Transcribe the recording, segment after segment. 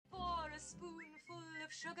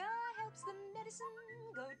of sugar helps the medicine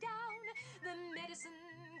go down. The medicine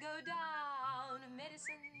go down,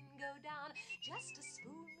 medicine go down. Just a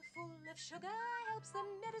spoonful of sugar helps the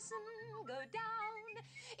medicine go down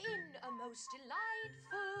in a most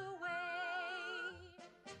delightful way.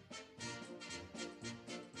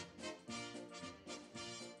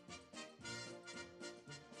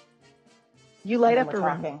 You light up we're a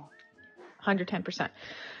room. talking. 110%.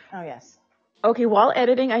 Oh, yes. Okay, while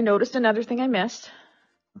editing, I noticed another thing I missed.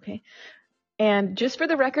 Okay. And just for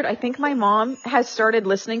the record, I think my mom has started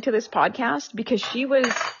listening to this podcast because she was...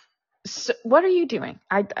 what are you doing?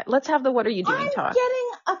 Let's have the what are you doing talk. I'm getting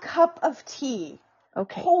a cup of tea.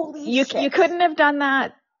 Okay. Holy shit. You couldn't have done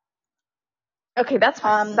that. Okay, that's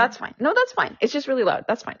fine. That's fine. No, that's fine. It's just really loud.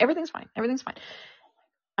 That's fine. Everything's fine. Everything's fine.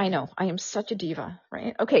 I know. I am such a diva,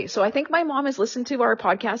 right? Okay, so I think my mom has listened to our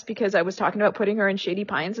podcast because I was talking about putting her in Shady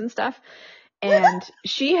Pines and stuff. And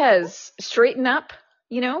she has straightened up,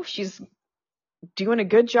 you know, she's doing a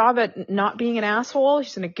good job at not being an asshole.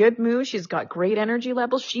 She's in a good mood. She's got great energy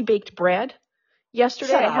levels. She baked bread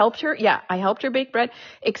yesterday. I helped her. Yeah, I helped her bake bread,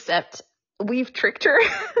 except we've tricked her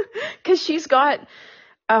because she's got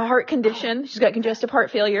a heart condition. She's got congestive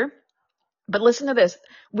heart failure. But listen to this.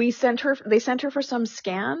 They sent her for some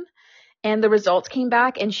scan and the results came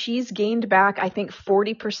back and she's gained back, I think,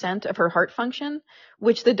 40% of her heart function,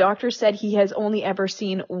 which the doctor said he has only ever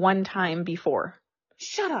seen one time before.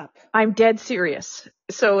 Shut up. I'm dead serious.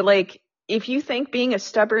 So, like, if you think being a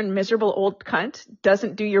stubborn, miserable old cunt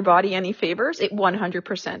doesn't do your body any favors, it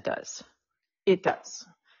 100% does. It does.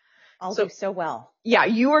 I'll do so well. Yeah,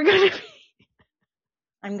 you are going to be.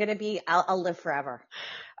 I'm going to be, I'll live forever.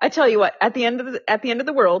 I tell you what, at the end of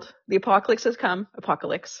the world, the apocalypse has come.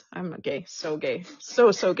 Apocalypse. I'm gay. So gay.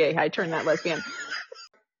 So gay. I turned that lesbian.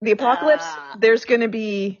 The apocalypse, there's going to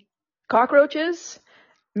be cockroaches,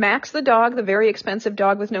 Max the dog, the very expensive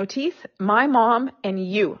dog with no teeth, my mom, and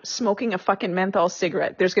you smoking a fucking menthol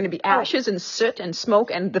cigarette. There's going to be ashes and soot and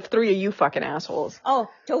smoke and the three of you fucking assholes. Oh,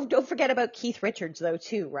 don't forget about Keith Richards though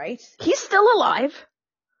too, right? He's still alive.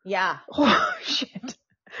 Yeah. Oh, shit.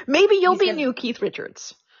 Maybe you'll be new Keith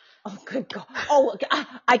Richards. Oh, good God. Oh,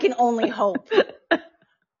 I can only hope.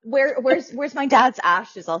 Where's my dad's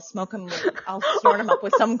ashes? I'll smoke him. I'll snort him up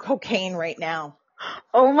with some cocaine right now.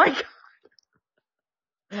 Oh my God.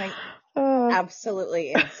 Like,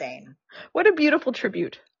 absolutely insane. What a beautiful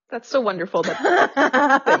tribute. That's so wonderful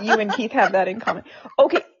that you and Keith have that in common.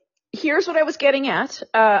 Okay. Here's what I was getting at.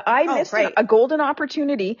 I missed a golden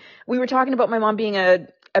opportunity. We were talking about my mom being a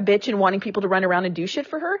bitch and wanting people to run around and do shit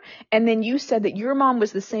for her. And then you said that your mom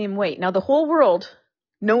was the same way. Now the whole world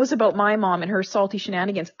knows about my mom and her salty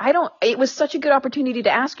shenanigans. It was such a good opportunity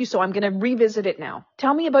to ask you, so I'm going to revisit it now.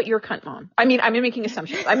 Tell me about your cunt mom. I mean, I'm making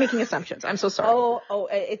assumptions. I'm so sorry.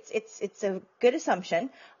 It's a good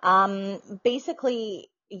assumption.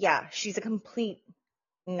 Basically, yeah, she's a complete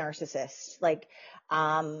narcissist. Like,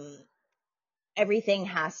 everything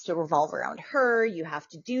has to revolve around her. You have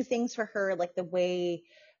to do things for her, like the way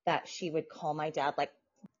that she would call my dad, like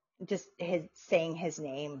just saying his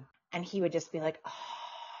name, and he would just be like,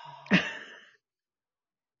 oh,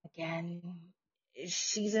 again.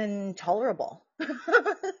 She's intolerable,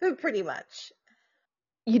 pretty much.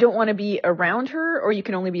 You don't want to be around her, or you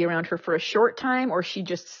can only be around her for a short time, or she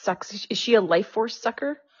just sucks. Is she a life force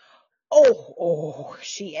sucker? Oh,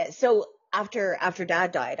 she is. So after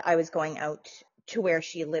Dad died, I was going out to where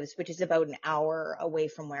she lives, which is about an hour away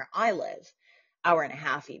from where I live, hour and a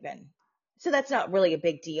half even. So that's not really a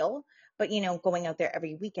big deal, but going out there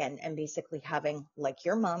every weekend and basically having, like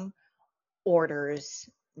your mom, orders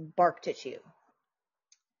barked at you.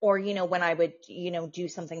 Or, when I would, do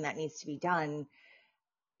something that needs to be done.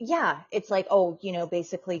 Yeah, it's like,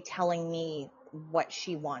 basically telling me what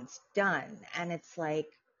she wants done. And it's like,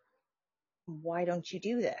 why don't you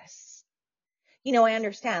do this? I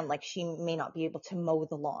understand, like, she may not be able to mow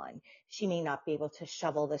the lawn. She may not be able to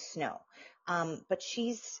shovel the snow. But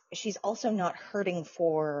she's also not hurting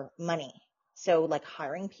for money. So, like,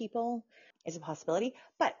 hiring people is a possibility.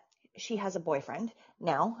 But she has a boyfriend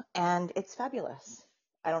now, and it's fabulous.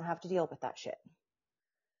 I don't have to deal with that shit.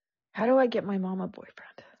 How do I get my mom a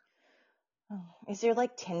boyfriend? Oh, is there,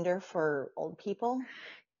 like, Tinder for old people?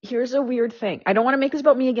 Here's a weird thing. I don't want to make this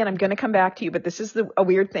about me again. I'm going to come back to you, but this is a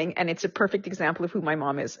weird thing, and it's a perfect example of who my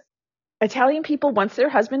mom is. Italian people, once their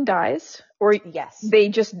husband dies, or they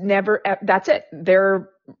just never, that's it. Their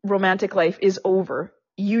romantic life is over,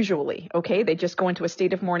 usually, okay? They just go into a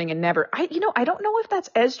state of mourning and never, I don't know if that's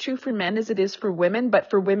as true for men as it is for women,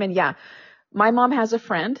 but for women, yeah. My mom has a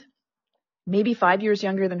friend, maybe 5 years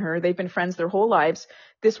younger than her. They've been friends their whole lives.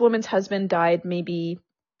 This woman's husband died maybe,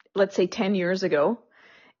 let's say 10 years ago.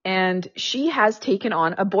 and she has taken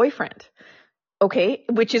on a boyfriend. Okay,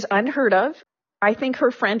 which is unheard of. I think her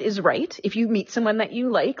friend is right. If you meet someone that you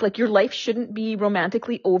like your life shouldn't be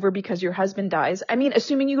romantically over because your husband dies. I mean,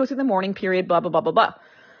 assuming you go through the mourning period, blah, blah, blah, blah, blah.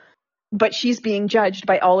 But she's being judged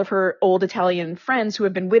by all of her old Italian friends who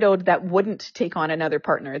have been widowed that wouldn't take on another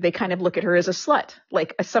partner. They kind of look at her as a slut,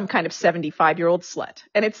 like some kind of 75-year-old slut.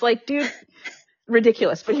 And it's like, dude,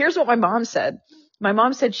 ridiculous. But here's what my mom said. My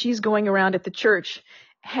mom said she's going around at the church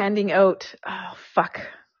handing out,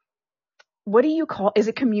 what do you call, is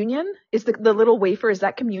it communion? Is the little wafer, is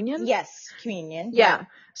that communion? Yes, communion. Yeah.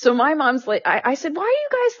 So my mom's like, I said, why are you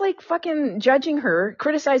guys like fucking judging her,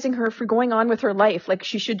 criticizing her for going on with her life? Like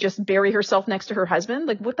she should just bury herself next to her husband?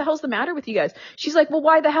 Like what the hell's the matter with you guys? She's like, well,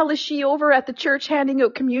 why the hell is she over at the church handing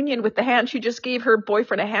out communion with the hand she just gave her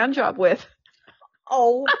boyfriend a hand job with?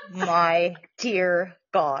 Oh my dear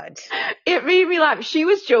God. It made me laugh. She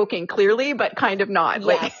was joking clearly, but kind of not.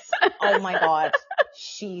 Yes. Oh my God.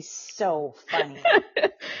 She's so funny.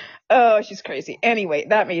 Oh, she's crazy. Anyway,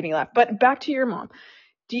 that made me laugh. But back to your mom.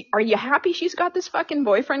 Are you happy she's got this fucking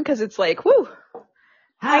boyfriend? Cause it's like, whoo.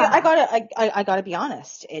 I gotta be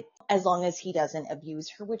honest. As long as he doesn't abuse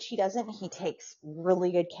her, which he doesn't, he takes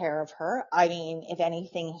really good care of her. I mean, if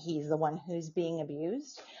anything, he's the one who's being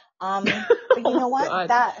abused. But you know what? God.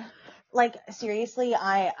 That, like, seriously,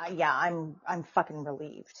 I'm fucking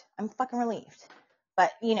relieved. I'm fucking relieved.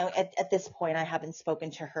 But, you know, at this point, I haven't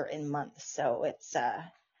spoken to her in months. So it's,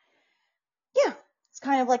 it's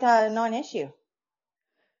kind of like a non-issue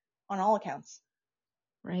on all accounts.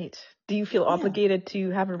 Right. Do you feel obligated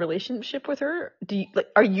to have a relationship with her?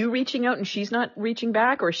 Are you reaching out and she's not reaching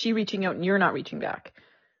back, or is she reaching out and you're not reaching back?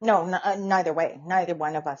 No, neither way. Neither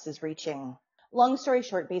one of us is reaching. Long story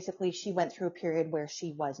short, basically, she went through a period where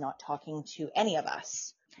she was not talking to any of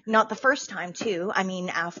us. Not the first time, too. I mean,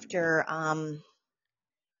 after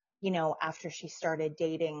she started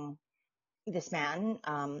dating this man,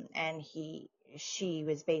 and she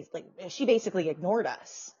basically ignored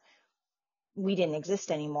us. We didn't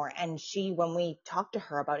exist anymore. And when we talked to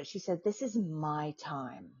her about it, she said, this is my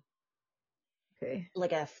time. Okay.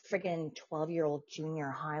 Like a friggin' 12-year-old junior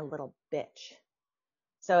high little bitch.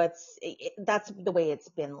 So that's the way it's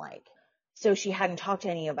been like. So she hadn't talked to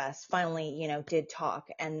any of us. Finally, did talk,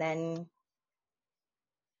 and then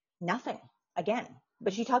nothing again.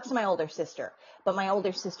 But she talks to my older sister. But my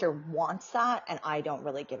older sister wants that, and I don't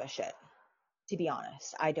really give a shit. To be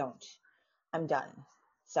honest, I don't. I'm done.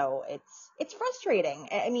 So it's frustrating.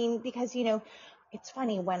 I mean, because, it's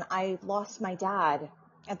funny, when I lost my dad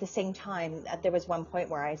at the same time, there was one point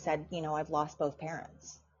where I said, I've lost both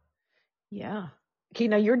parents. Yeah. Okay,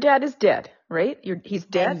 now your dad is dead, right? He's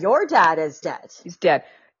dead? And your dad is dead. He's dead.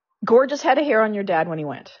 Gorgeous head of hair on your dad when he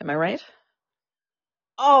went. Am I right?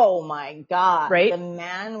 Oh my God. Right? The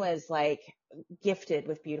man was like gifted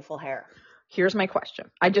with beautiful hair. Here's my question.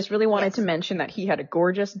 I just really wanted to mention that he had a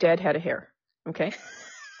gorgeous dead head of hair. Okay.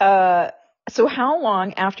 So how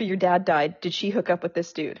long after your dad died did she hook up with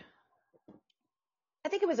this dude? I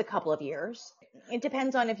think it was a couple of years. It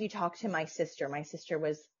depends on if you talk to my sister. My sister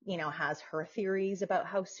was, has her theories about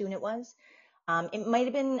how soon it was. It might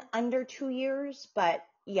have been under 2 years, but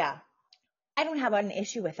yeah, I don't have an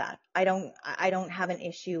issue with that. I don't have an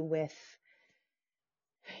issue with,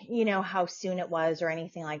 how soon it was or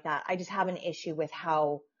anything like that. I just have an issue with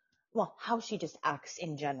how she just acts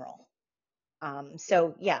in general.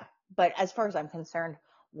 So yeah, but as far as I'm concerned,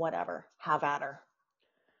 whatever, have at her.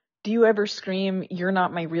 Do you ever scream, "You're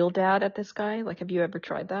not my real dad" at this guy? Like, have you ever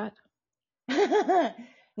tried that?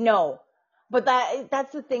 No, but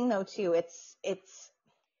that's the thing though too. It's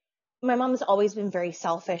my mom's always been very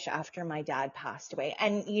selfish after my dad passed away.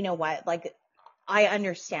 And you know what? Like, I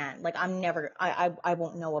understand. Like, I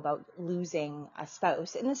won't know about losing a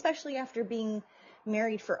spouse, and especially after being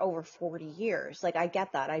married for over 40 years. Like, I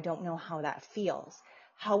get that. I don't know how that feels.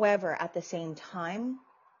 However, at the same time,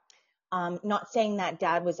 not saying that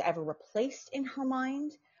dad was ever replaced in her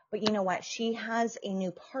mind, but you know what? She has a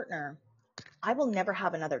new partner. I will never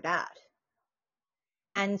have another dad.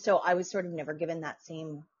 And so I was sort of never given that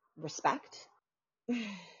same respect.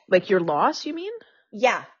 Like your loss, you mean?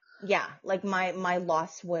 Yeah. Like my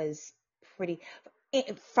loss was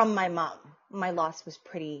from my mom. My loss was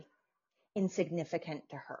pretty insignificant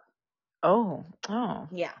to her. Oh.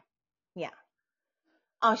 Yeah.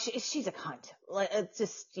 Oh, she's a cunt. Like, it's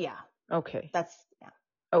just, yeah. Okay. That's, yeah.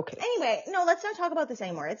 Okay. Anyway, no, let's not talk about this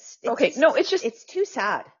anymore. It's too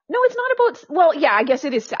sad. No, it's not about, well, yeah, I guess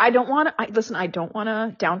it is. I don't want to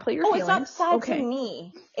downplay your feelings. It's not sad to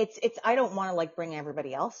me. It's, I don't want to like bring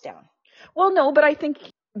everybody else down. Well, no, but I think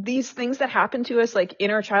these things that happen to us, like in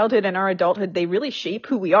our childhood and our adulthood, they really shape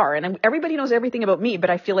who we are. And everybody knows everything about me, but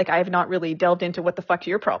I feel like I have not really delved into what the fuck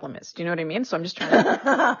your problem is. Do you know what I mean? So I'm just trying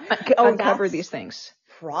to uncover these things.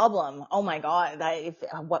 Problem. Oh my God.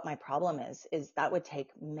 What my problem is that would take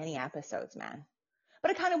many episodes, man.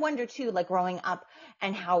 But I kind of wonder too, like growing up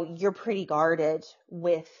and how you're pretty guarded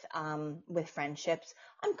with friendships.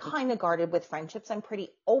 I'm kind of guarded with friendships. I'm pretty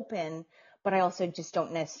open, but I also just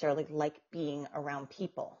don't necessarily like being around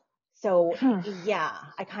people. So yeah,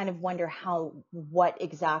 I kind of wonder what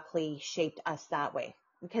exactly shaped us that way,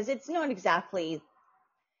 because it's not exactly,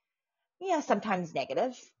 sometimes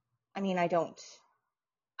negative. I mean,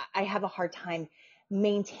 I have a hard time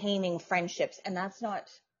maintaining friendships, and that's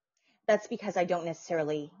because I don't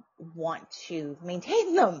necessarily want to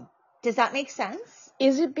maintain them. Does that make sense?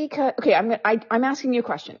 Is it because, okay, I'm asking you a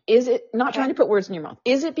question. Is it, not trying to put words in your mouth,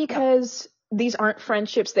 is it because these aren't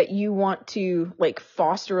friendships that you want to like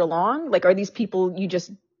foster along? Like, are these people you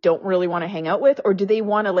just don't really want to hang out with? Or do they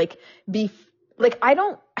want to like be, like, I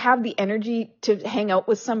don't have the energy to hang out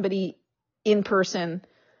with somebody in person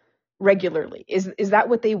regularly. Is that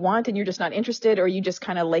what they want and you're just not interested, or you just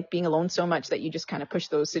kind of like being alone so much that you just kind of push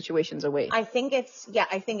those situations away? I think it's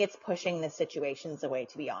pushing the situations away,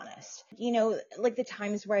 to be honest. Like the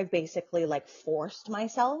times where I've basically like forced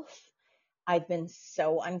myself, I've been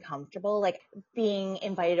so uncomfortable, like being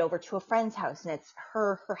invited over to a friend's house and it's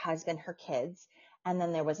her husband, her kids, and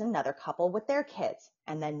then there was another couple with their kids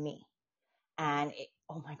and then me. And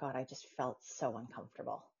oh my God, I just felt so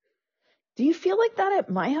uncomfortable. Do you feel like that at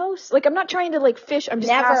my house? Like, I'm not trying to like fish. I'm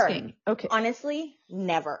just asking. Okay. Honestly,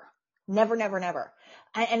 never. And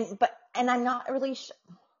I'm not really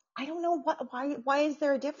I don't know why is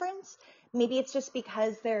there a difference? Maybe it's just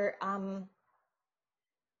because they're,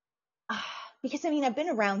 because I mean, I've been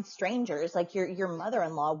around strangers, like your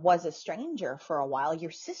mother-in-law was a stranger for a while.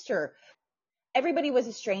 Your sister, everybody was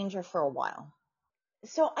a stranger for a while.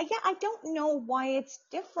 So I don't know why it's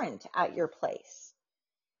different at your place.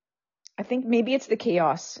 I think maybe it's the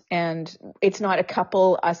chaos and it's not a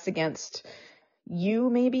couple us against you.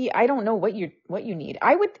 Maybe I don't know what you need.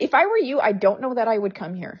 I would, if I were you, I don't know that I would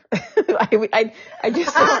come here. I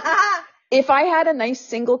just don't. If I had a nice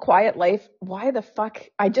single quiet life, why the fuck?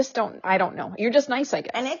 I don't know. You're just nice, I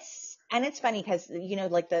guess. And it's funny because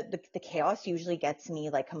like the chaos usually gets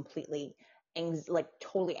me like completely like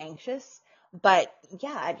totally anxious. But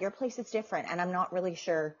yeah, at your place it's different, and I'm not really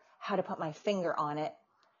sure how to put my finger on it.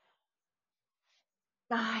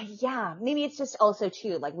 Yeah, maybe it's just also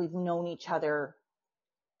too, like we've known each other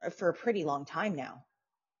for a pretty long time now.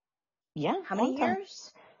 Yeah. How many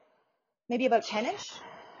years? Maybe about 10-ish?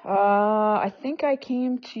 I think I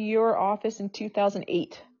came to your office in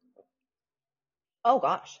 2008. Oh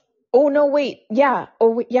gosh. Oh no, wait. Yeah.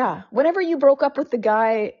 Oh yeah. Whenever you broke up with the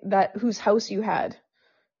guy whose house you had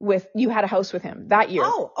a house with him that year.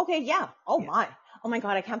 Oh, okay. Yeah. Oh my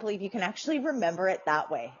God, I can't believe you can actually remember it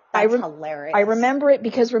that way. That's hilarious. I remember it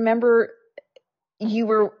because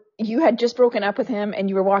you had just broken up with him and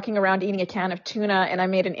you were walking around eating a can of tuna, and I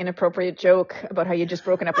made an inappropriate joke about how you'd just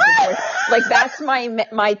broken up with your boyfriend. Like, that's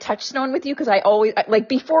my touchstone with you, because I always, like,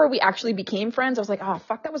 before we actually became friends, I was like, oh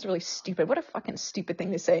fuck, that was really stupid. What a fucking stupid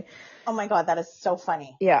thing to say. Oh my God, that is so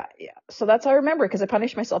funny. Yeah. So that's how I remember it, because I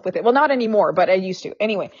punished myself with it. Well, not anymore, but I used to.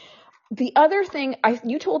 Anyway. The other thing,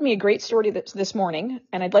 you told me a great story this morning,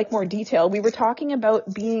 and I'd like more detail. We were talking about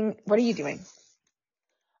what are you doing?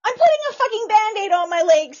 I'm putting a fucking Band-Aid on my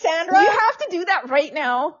leg, Sandra. You have to do that right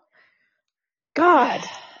now. God,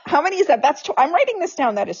 how many is that? I'm writing this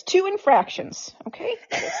down. That is 2 infractions. Okay?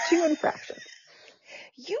 That is 2 infractions.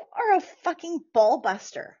 You are a fucking ball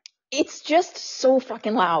buster. It's just so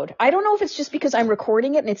fucking loud. I don't know if it's just because I'm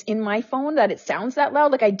recording it and it's in my phone that it sounds that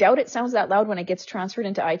loud. Like, I doubt it sounds that loud when it gets transferred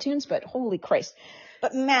into iTunes, but holy Christ.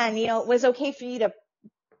 But man, it was okay for you to,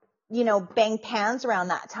 bang pans around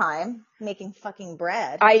that time, making fucking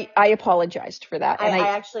bread. I apologized for that. And I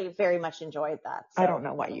actually very much enjoyed that. So I don't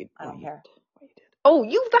know why you I don't care. Oh,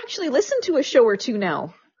 you've actually listened to a show or two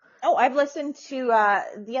now. Oh, I've listened to,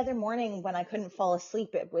 the other morning when I couldn't fall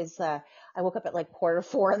asleep. It was, I woke up at like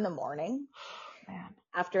 3:45 in the morning. Man.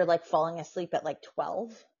 After like falling asleep at like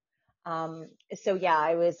 12. So yeah,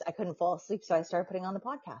 I couldn't fall asleep. So I started putting on the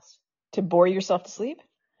podcast. To bore yourself to sleep?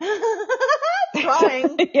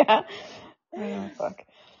 Trying. Yeah. Oh, fuck.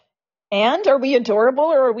 And are we adorable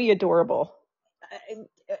or are we adorable?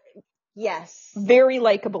 Yes. Very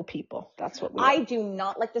likable people. That's what we are. I do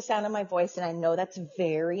not like the sound of my voice, and I know that's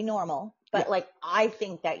very normal, but like, I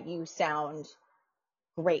think that you sound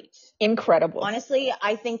great. Incredible. Honestly,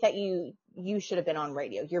 I think that you should have been on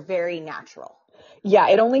radio. You're very natural. Yeah,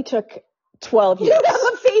 it only took 12 You years. have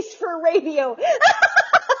a face for radio.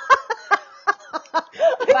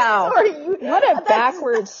 Wow. Sorry, What a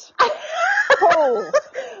backwards. Oh,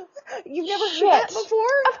 You've never shit. heard that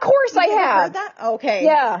before? Of course I You've never have. heard that? Okay.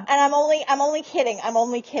 Yeah. And I'm only kidding.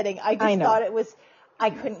 I just know. thought it was, I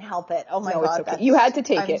couldn't help it. Oh my No, God. it's okay. You had to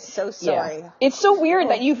take I'm it. so sorry. Yeah. It's so weird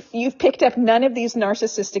that you've picked up none of these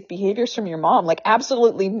narcissistic behaviors from your mom. Like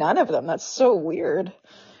absolutely none of them. That's so weird.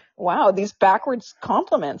 Wow. These backwards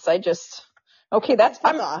compliments. Okay, that's,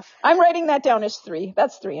 off. I'm writing that down as 3.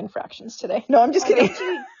 That's 3 infractions today. No, I'm just kidding.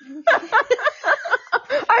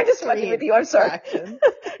 I'm just fucking with you. I'm sorry.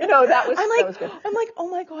 No, that was good. I'm like, oh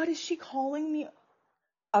my God, is she calling me?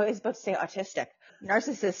 I was about to say autistic,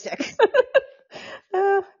 narcissistic.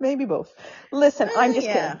 Maybe both. Listen, I'm just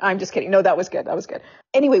yeah. kidding. I'm just kidding. No, that was good. That was good.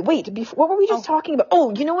 Anyway, wait, what were we just talking about?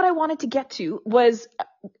 Oh, you know what I wanted to get to was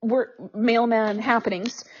mailman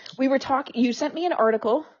happenings. We were talking, you sent me an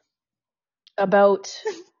article about,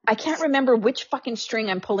 I can't remember which fucking string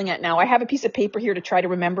I'm pulling at now. I have a piece of paper here to try to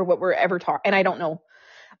remember what we're ever talking, and I don't know.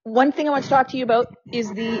 One thing I want to talk to you about is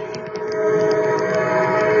I'm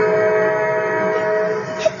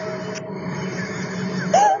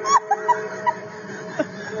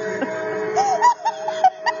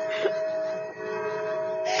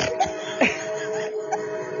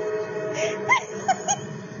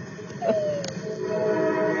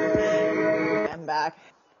back.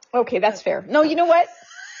 Okay, that's fair. No, you know what?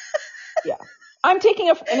 Yeah. I'm taking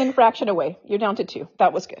an infraction away. You're down to 2.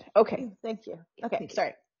 That was good. Okay. Thank you. Okay,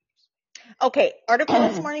 sorry. Okay, article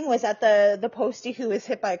this morning was at the postie who was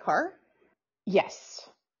hit by a car. Yes.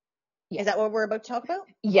 Is that what we're about to talk about?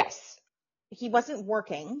 Yes. He wasn't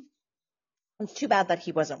working. It's too bad that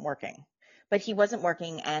he wasn't working. But he wasn't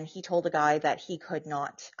working, and he told a guy that he could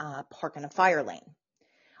not park in a fire lane.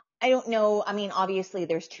 I don't know. I mean, obviously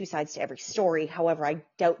there's 2 sides to every story. However, I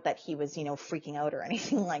doubt that he was, freaking out or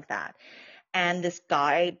anything like that. And this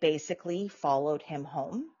guy basically followed him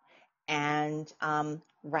home and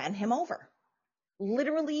ran him over.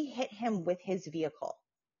 Literally hit him with his vehicle.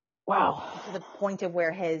 Wow. To the point of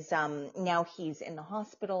where his now he's in the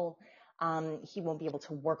hospital. He won't be able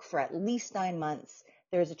to work for at least 9 months.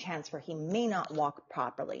 There's a chance where he may not walk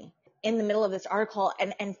properly. In the middle of this article,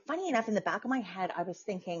 and funny enough, in the back of my head, I was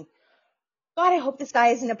thinking, God, I hope this guy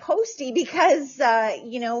isn't a postie because,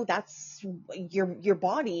 that's your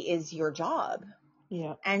body is your job.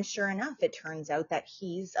 Yeah. And sure enough, it turns out that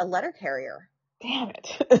he's a letter carrier. Damn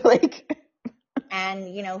it. And,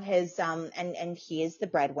 his, and he is the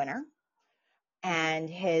breadwinner, and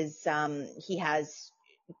his, he has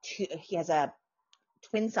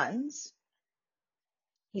twin sons.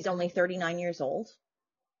 He's only 39 years old.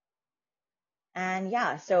 And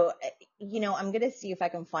yeah, so, I'm going to see if I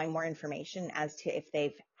can find more information as to if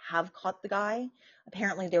they have caught the guy.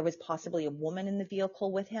 Apparently there was possibly a woman in the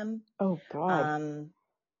vehicle with him. Oh God.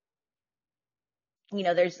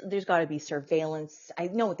 There's got to be surveillance. I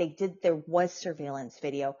know there was surveillance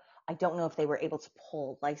video. I don't know if they were able to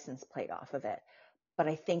pull license plate off of it, but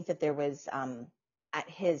I think that there was, at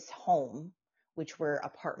his home, which were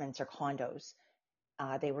apartments or condos,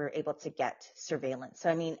 they were able to get surveillance. So,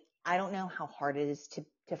 I mean, I don't know how hard it is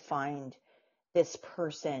to find this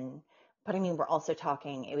person, but I mean, we're also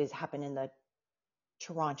talking, it happened in the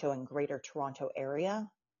Toronto and Greater Toronto area,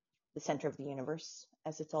 the center of the universe,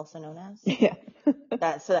 as it's also known as. Yeah.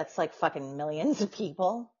 So that's like fucking millions of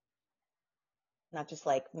people, not just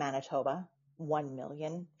like Manitoba, 1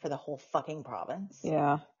 million for the whole fucking province.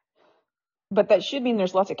 Yeah. But that should mean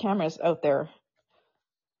there's lots of cameras out there.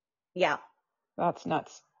 Yeah. That's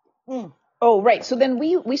nuts. Oh, right. So then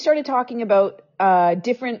we started talking about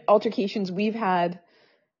different altercations we've had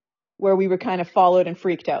where we were kind of followed and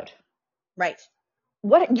freaked out. Right.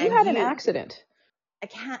 What? You had an accident.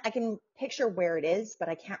 I can picture where it is, but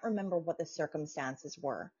I can't remember what the circumstances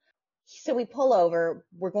were. So we pull over,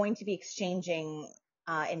 we're going to be exchanging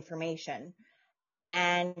information,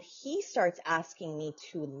 and he starts asking me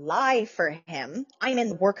to lie for him. I'm in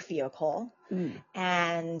the work vehicle,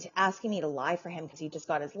 and asking me to lie for him because he just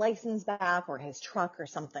got his license back or his truck or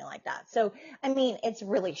something like that. So, I mean, it's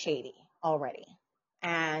really shady already.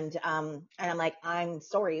 And I'm like, I'm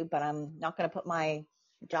sorry, but I'm not going to put my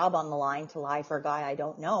job on the line to lie for a guy I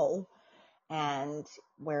don't know, and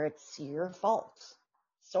where it's your fault.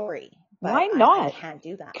 Sorry. But why not? I can't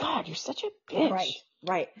do that. God, you're such a bitch.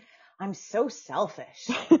 Right. I'm so selfish.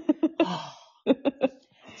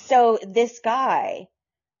 So this guy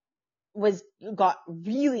got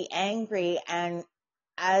really angry, and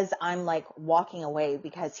as I'm like walking away,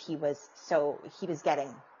 because he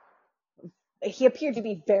appeared to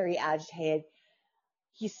be very agitated,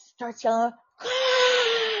 he starts yelling, "Come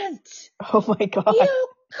on!" can't. Oh my God. You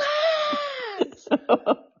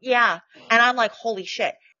can't. Yeah. And I'm like, holy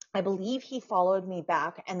shit. I believe he followed me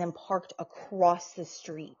back and then parked across the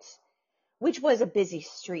street, which was a busy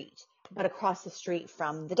street, but across the street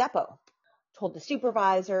from the depot. Told the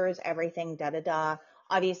supervisors, everything, da-da-da.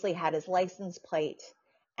 Obviously had his license plate,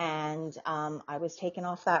 and I was taken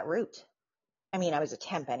off that route. I mean, I was a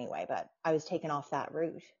temp anyway, but I was taken off that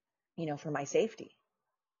route, for my safety.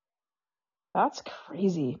 That's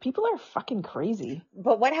crazy. People are fucking crazy.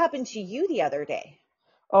 But what happened to you the other day?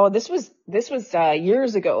 Oh, this was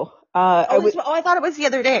years ago. I thought it was the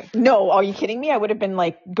other day. No, are you kidding me? I would have been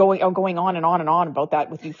like going on and on and on about that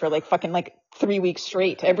with you for like fucking like 3 weeks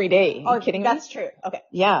straight every day. Are you kidding me? That's true. Okay.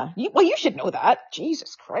 Yeah. You should know that.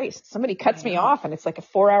 Jesus Christ. Somebody cuts me off and it's like a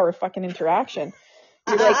 4-hour fucking interaction.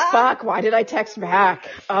 You're like, fuck, why did I text back?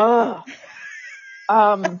 Oh.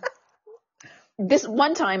 This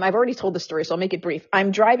one time, I've already told the story, so I'll make it brief.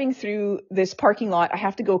 I'm driving through this parking lot. I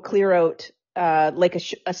have to go clear out like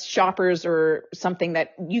a Shoppers or something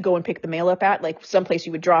that you go and pick the mail up at, like someplace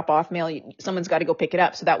you would drop off mail. Someone's got to go pick it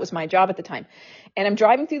up. So that was my job at the time. And I'm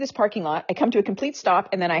driving through this parking lot. I come to a complete stop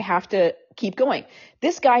and then I have to keep going.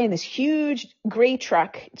 This guy in this huge gray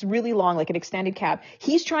truck, it's really long, like an extended cab.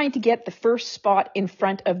 He's trying to get the first spot in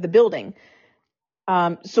front of the building.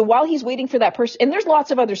 So while he's waiting for that person, and there's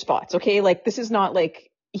lots of other spots, okay? Like this is not like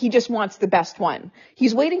he just wants the best one.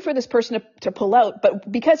 He's waiting for this person to pull out, but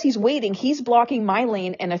because he's waiting, he's blocking my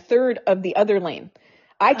lane and a third of the other lane.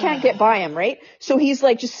 I can't get by him, right? So he's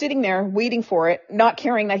like just sitting there waiting for it, not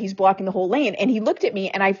caring that he's blocking the whole lane. And he looked at me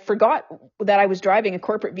and I forgot that I was driving a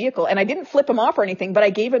corporate vehicle and I didn't flip him off or anything, but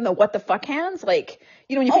I gave him the what the fuck hands. Like,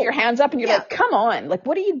 when you put your hands up and you're like, come on, like,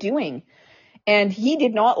 what are you doing? And he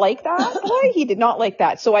did not like that. Boy, he did not like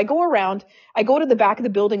that. So I go around, I go to the back of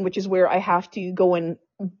the building, which is where I have to go and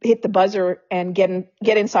hit the buzzer and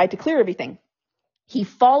get inside to clear everything. He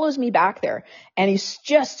follows me back there and he's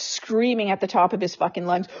just screaming at the top of his fucking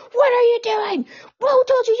lungs. What are you doing? Who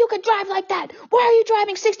told you could drive like that? Why are you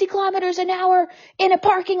driving 60 kilometers an hour in a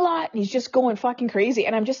parking lot? And he's just going fucking crazy.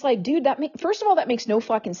 And I'm just like, dude, first of all, that makes no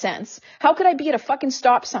fucking sense. How could I be at a fucking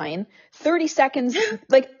stop sign 30 seconds?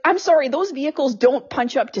 Like, I'm sorry, those vehicles don't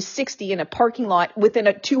punch up to 60 in a parking lot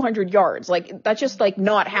within 200 yards. Like, that's just like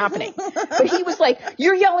not happening. But he was like,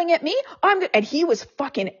 you're yelling at me? And he was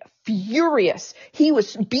fucking furious. He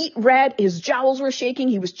was beet red. His jowls were shaking.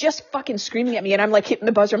 He was just fucking screaming at me. And I'm like hitting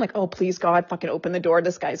the buzzer. I'm like, oh, please God, fucking open the door.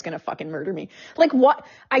 This guy's going to fucking murder me. Like what?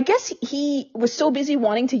 I guess he was so busy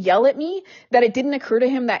wanting to yell at me that it didn't occur to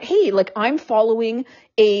him that, hey, like I'm following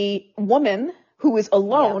a woman who is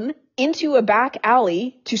alone into a back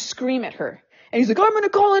alley to scream at her. And he's like, I'm going to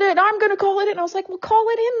call it in. I'm going to call it in. And I was like, well, call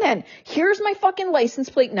it in then. Here's my fucking license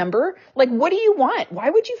plate number. Like, what do you want? Why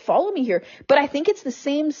would you follow me here? But I think it's the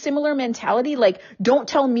similar mentality. Like, don't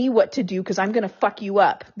tell me what to do because I'm going to fuck you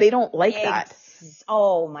up. They don't like that.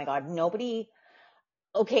 Oh my God. Nobody.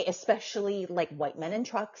 Okay. Especially like white men in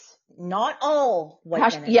trucks. Not all white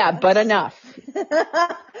men in trucks. But enough.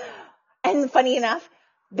 And funny enough,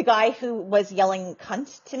 the guy who was yelling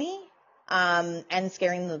cunt to me, and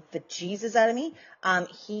scaring the Jesus out of me,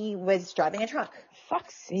 he was driving a truck.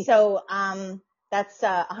 Fuck's sake. So, that's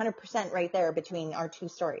 100% right there between our two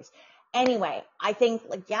stories. Anyway, I think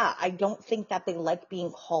I don't think that they like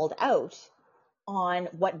being called out on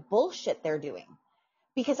what bullshit they're doing.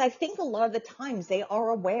 Because I think a lot of the times they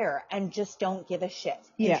are aware and just don't give a shit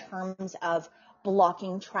in terms of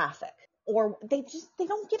blocking traffic. Or they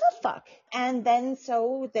don't give a fuck. And then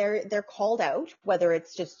so they're called out, whether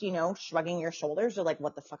it's just, shrugging your shoulders or like,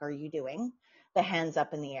 what the fuck are you doing? The hands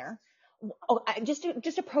up in the air. Oh, just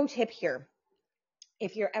a pro tip here.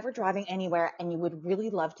 If you're ever driving anywhere and you would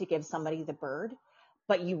really love to give somebody the bird,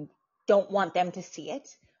 but you don't want them to see it,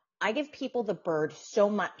 I give people the bird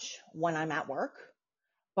so much when I'm at work,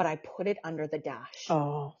 but I put it under the dash.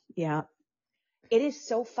 Oh, yeah. It is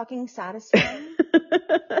so fucking satisfying.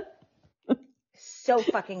 So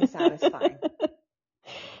fucking satisfying.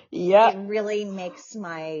 Yeah. It really makes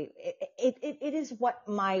it is what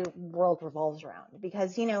my world revolves around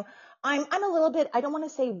because, I'm a little bit, I don't want to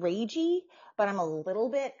say ragey, but I'm a little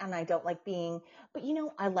bit, and I don't like being, but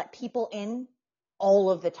I let people in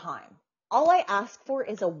all of the time. All I ask for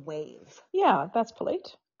is a wave. Yeah, that's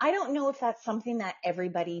polite. I don't know if that's something that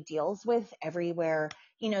everybody deals with everywhere,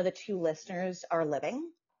 the two listeners are living,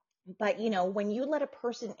 but when you let a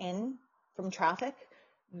person in from traffic,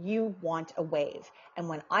 you want a wave. And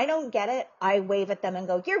when I don't get it, I wave at them and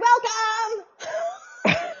go, "You're welcome."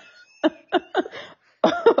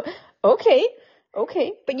 Okay.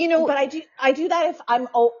 Okay. But you know, But I do that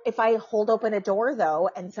if I hold open a door though,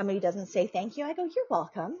 and somebody doesn't say thank you, I go, you're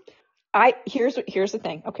welcome. here's the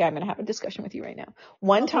thing. Okay, I'm going to have a discussion with you right now.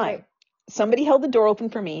 One Okay, time, great. somebody held the door open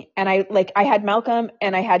for me, and I had Malcolm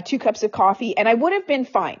and I had 2 cups of coffee, and I would have been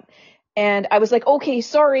fine. And I was like, okay,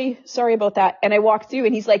 sorry about that. And I walked through,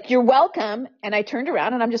 and he's like, you're welcome. And I turned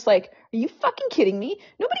around, and I'm just like, are you fucking kidding me?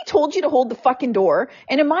 Nobody told you to hold the fucking door.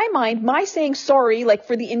 And in my mind, my saying sorry, like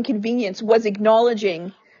for the inconvenience, was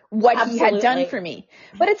acknowledging what he had done Absolutely. for me.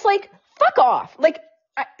 But it's like, fuck off. Like,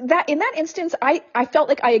 that in that instance, I felt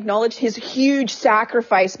like I acknowledged his huge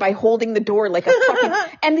sacrifice by holding the door like a fucking.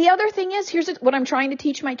 And the other thing is, here's what I'm trying to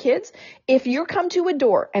teach my kids: if you come to a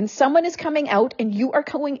door and someone is coming out and you are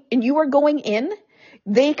going in,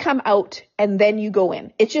 they come out and then you go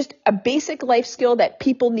in. It's just a basic life skill that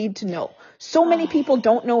people need to know. So many people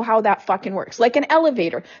don't know how that fucking works. Like an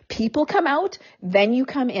elevator, people come out, then you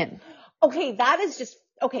come in. Okay, that is just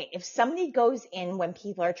okay. If somebody goes in when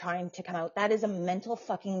people are trying to come out, that is a mental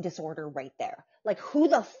fucking disorder right there. Like, who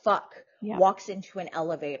the fuck walks into an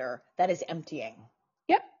elevator that is emptying?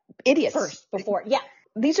 Yep, idiots. First, before, yeah.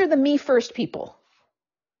 These are the me first people.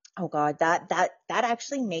 Oh God, that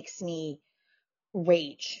actually makes me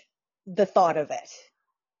rage. The thought of it.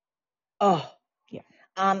 Oh, yeah.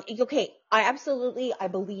 Okay, I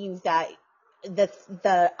believe that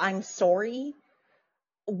the I'm sorry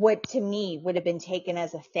would to me would have been taken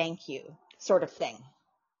as a thank you sort of thing.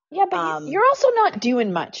 Yeah, but you're also not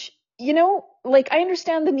doing much. You know, like I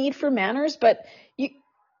understand the need for manners, but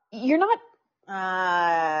you're not.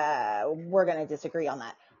 We're going to disagree on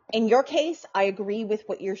that. In your case, I agree with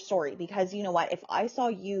what you're sorry, because you know what? If I saw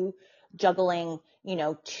you juggling,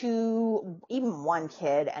 2, even 1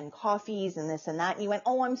 kid and coffees and this and that, and you went,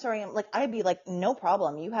 oh, I'm sorry. I'd be like, no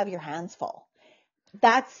problem. You have your hands full.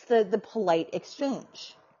 That's the polite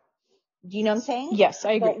exchange. Do you know what I'm saying? Yes,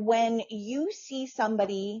 I agree. But when you see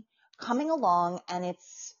somebody coming along and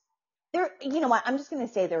it's there, you know what? I'm just going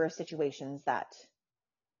to say there are situations that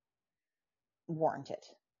warrant it.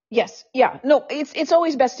 Yes. Yeah. No, it's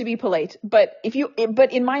always best to be polite. But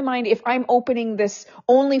but in my mind, if I'm opening this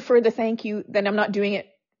only for the thank you, then I'm not doing it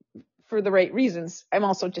for the right reasons. I'm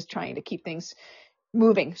also just trying to keep things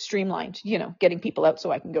moving, streamlined, getting people out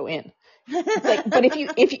so I can go in. It's like, but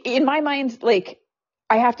if in my mind, like,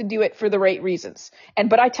 I have to do it for the right reasons.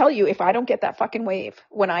 But I tell you, if I don't get that fucking wave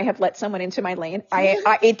when I have let someone into my lane,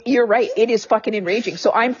 you're right. It is fucking enraging.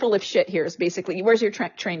 So I'm full of shit here is basically, where's your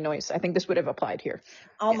train noise? I think this would have applied here.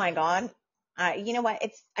 Oh my God. You know what?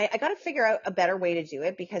 I got to figure out a better way to do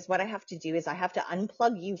it, because what I have to do is I have to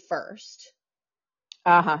unplug you first.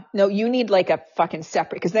 No, you need like a fucking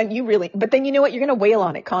separate, because then but then you know what? You're going to wail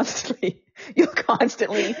on it constantly. You'll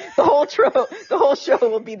constantly, the whole show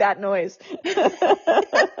will be that noise.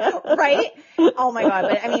 Right? Oh my God.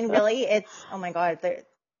 But I mean, really, oh my God. Can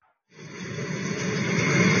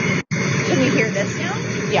you hear this now?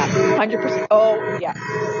 Yeah, 100%. Oh, yeah.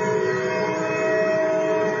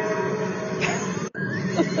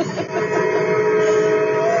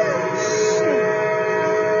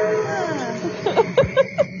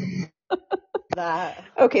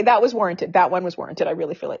 Okay, that was warranted. That one was warranted. I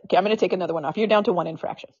really feel it. Okay, I'm going to take another one off. You're down to 1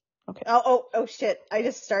 infraction. Okay. Oh shit. I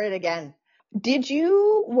just started again. Did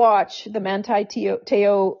you watch the Manti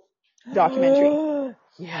Te'o documentary?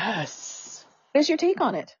 Yes. What is your take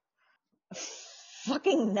on it?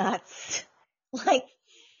 Fucking nuts. Like,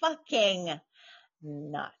 fucking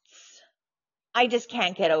nuts. I just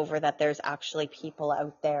can't get over that there's actually people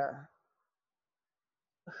out there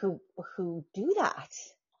who do that.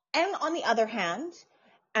 And on the other hand,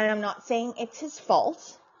 and I'm not saying it's his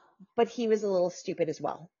fault, but he was a little stupid as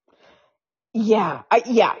well. Yeah,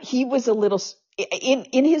 he was a little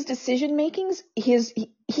in his decision makings.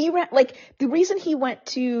 He ran, like, the reason he went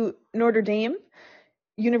to Notre Dame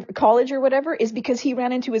college or whatever is because he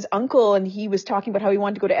ran into his uncle and he was talking about how he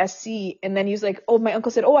wanted to go to SC, and then he's like, oh, my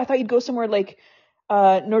uncle said, oh, I thought you'd go somewhere like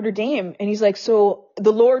Notre Dame, and he's like, so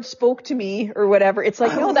the Lord spoke to me or whatever. It's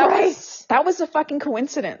like, no, that was a fucking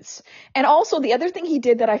coincidence. And also the other thing he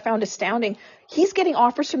did that I found astounding, he's getting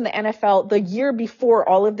offers from the NFL the year before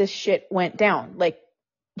all of this shit went down. Like,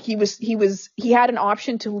 he had an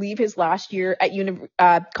option to leave his last year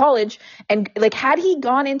at college, and like, had he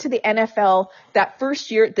gone into the NFL that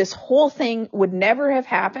first year, this whole thing would never have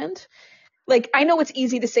happened. Like, I know it's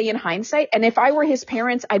easy to say in hindsight, and if I were his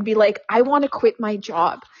parents, I'd be like, I want to quit my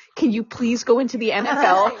job. Can you please go into the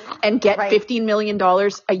NFL and get $15 million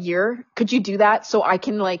a year? Could you do that so I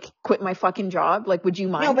can, like, quit my fucking job? Like, would you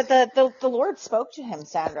mind? No, but the Lord spoke to him,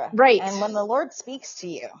 Sandra. Right. And when the Lord speaks to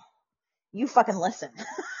you, you fucking listen.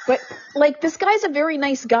 But like, this guy's a very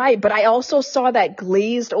nice guy, but I also saw that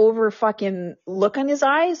glazed over fucking look on his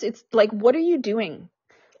eyes. It's like, what are you doing?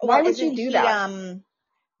 Why Well, would isn't you do he that?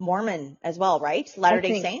 Mormon as well, right? I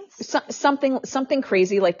Latter-day think Saints? something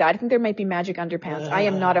crazy like that. I think there might be magic underpants. I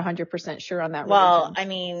am not Ugh. 100% sure on that Well, religion. I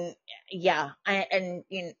mean, yeah.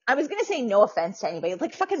 I was gonna say no offense to anybody.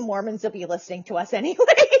 Like fucking Mormons will be listening to us anyway.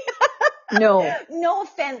 No. No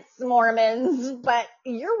offense, Mormons, but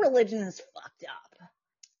your religion is fucked up.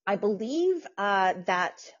 I believe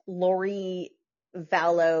that Lori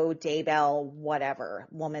Vallow Daybell, whatever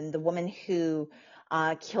woman, the woman who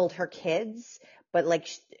killed her kids, but like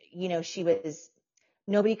she was,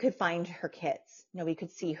 nobody could find her kids, nobody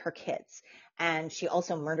could see her kids, and she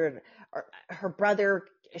also murdered her brother,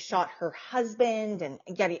 shot her husband, and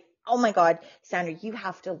yet oh my God, Sandra, you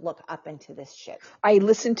have to look up into this shit. I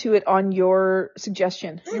listened to it on your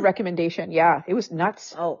suggestion, your recommendation. Yeah, it was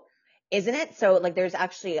nuts. Oh, isn't it? So like there's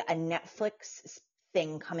actually a Netflix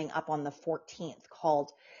thing coming up on the 14th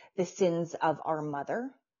called The Sins of Our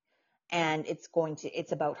Mother. And it's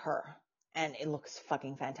about her. And it looks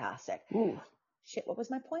fucking fantastic. Ooh. Shit, what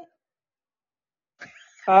was my point?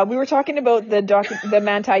 We were talking about the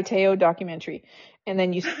Manti Te'o documentary, and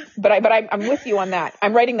then I'm with you on that.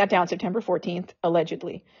 I'm writing that down, September 14th,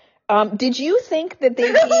 allegedly. Did you think that they?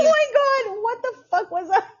 Oh my God, what the fuck was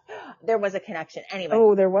that? There was a connection. Anyway.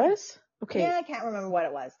 Oh, there was? Okay. Yeah, I can't remember what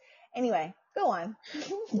it was. Anyway, go on.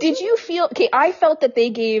 Did you feel? Okay, I felt that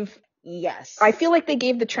they gave. Yes. I feel like they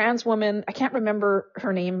gave the trans woman. I can't remember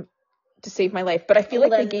her name to save my life, but I feel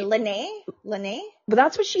like they gave Lene. But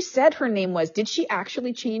that's what she said her name was. Did she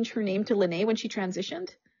actually change her name to Lene when she transitioned?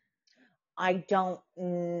 I can't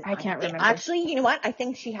remember. Actually, you know what? I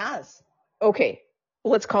think she has. Okay.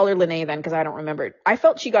 Well, let's call her Lene then, because I don't remember it. I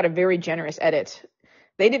felt she got a very generous edit.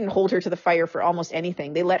 They didn't hold her to the fire for almost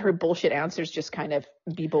anything. They let her bullshit answers just kind of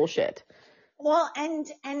be bullshit. Well, and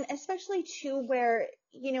especially too where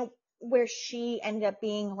she ended up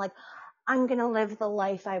being like, I'm going to live the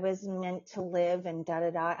life I was meant to live and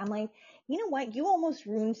da-da-da. I'm like, you know what? You almost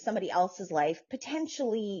ruined somebody else's life,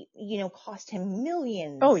 potentially, cost him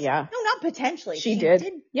millions. Oh, yeah. No, not potentially. She did.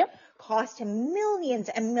 Yep. Cost him millions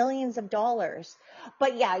and millions of dollars.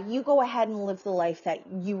 But yeah, you go ahead and live the life that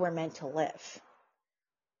you were meant to live.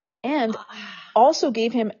 And also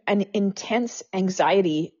gave him an intense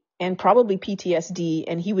anxiety and probably PTSD,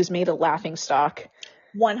 and he was made a laughing stock.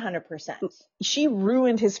 100%. She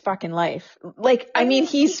ruined his fucking life. Like, I mean,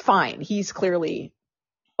 he's fine. He's clearly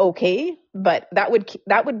okay, but that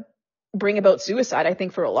would bring about suicide, I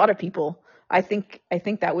think, for a lot of people. I think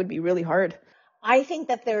that would be really hard. I think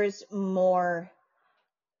that there's more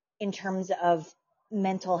in terms of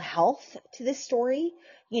mental health to this story,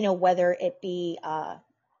 whether it be,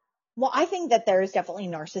 well, I think that there is definitely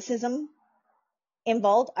narcissism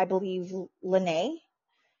involved. I believe Lene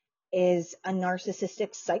is a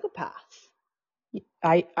narcissistic psychopath.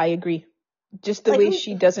 I agree. Just the way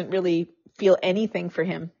she doesn't really feel anything for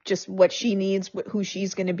him, just what she needs, who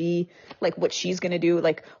she's going to be, like what she's going to do.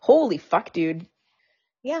 Like, holy fuck, dude.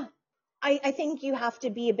 Yeah. I think you have to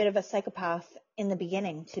be a bit of a psychopath in the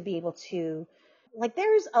beginning to be able to, like,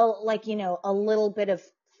 there's a little bit of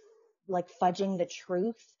like fudging the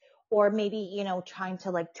truth, or maybe, trying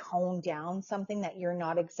to like tone down something that you're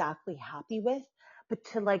not exactly happy with, but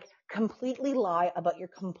to like completely lie about your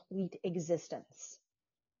complete existence.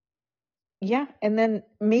 Yeah. And then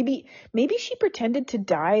maybe she pretended to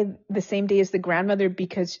die the same day as the grandmother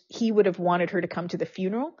because he would have wanted her to come to the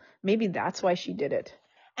funeral. Maybe that's why she did it.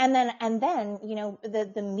 And then,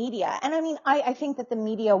 the media, and I mean, I think that the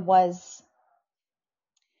media was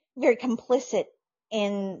very complicit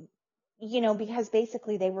in, because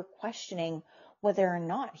basically they were questioning whether or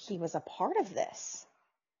not he was a part of this,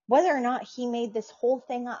 whether or not he made this whole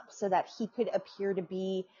thing up so that he could appear to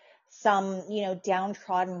be some,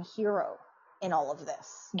 downtrodden hero in all of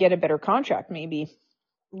this. Get a better contract, maybe.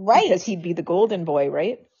 Right. Because he'd be the golden boy,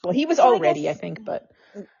 right? Well, he was already, I think, but.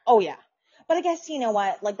 Oh, yeah. But I guess, you know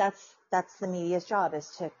what, like that's the media's job, is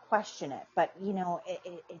to question it. But,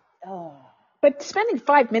 But spending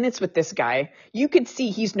 5 minutes with this guy, you could see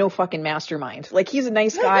he's no fucking mastermind. Like, he's a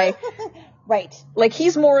nice guy. Right. Like,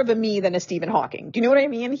 he's more of a me than a Stephen Hawking. Do you know what I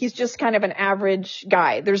mean? He's just kind of an average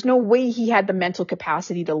guy. There's no way he had the mental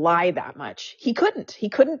capacity to lie that much. He couldn't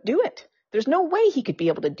do it. There's no way he could be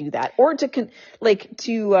able to do that, or to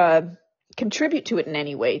contribute to it in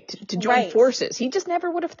any way, to join forces. He just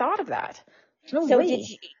never would have thought of that. There's no way. Did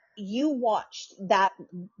you watched that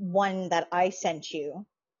one that I sent you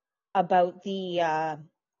about the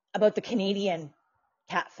Canadian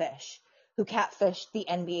catfish who catfished the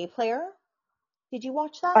NBA player? Did you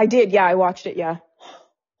watch that? I did. Yeah, I watched it. Yeah.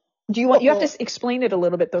 Do you want, you have to explain it a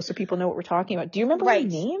little bit though so people know what we're talking about. Do you remember Right.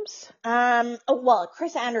 any names? Well,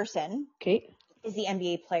 Chris Anderson Okay. is the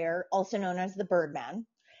NBA player, also known as the Birdman,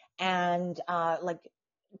 and like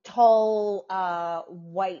tall,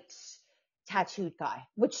 white, tattooed guy,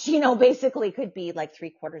 which, you know, basically could be like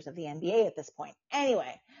 3/4 of the NBA at this point.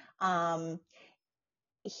 Anyway,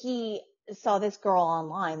 he saw this girl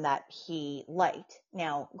online that he liked.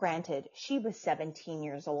 Now, granted, she was 17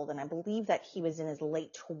 years old, and I believe that he was in his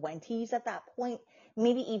late 20s at that point,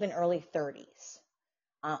 maybe even early 30s.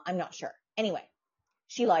 I'm not sure. Anyway,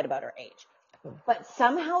 she lied about her age. But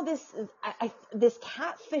somehow this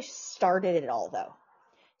catfish started it all, though.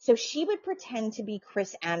 So she would pretend to be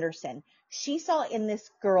Chris Anderson. She saw in this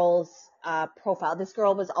girl's profile, this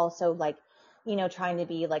girl was also like, you know, trying to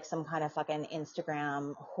be like some kind of fucking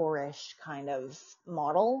Instagram whorish kind of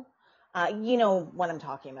model. You know what I'm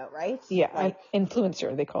talking about, right? Yeah, Like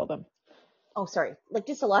influencer, they call them. Oh, sorry. Like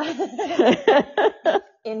just a lot of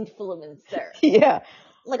influencer. Yeah.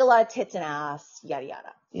 Like a lot of tits and ass, yada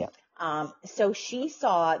yada. Yeah. So she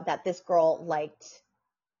saw that this girl liked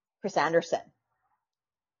Chris Anderson.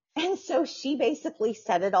 And so she basically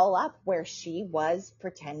set it all up where she was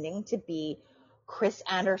pretending to be Chris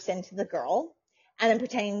Anderson to the girl and then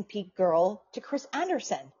pretending to be girl to Chris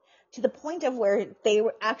Anderson to the point of where they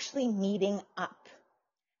were actually meeting up.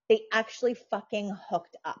 They actually fucking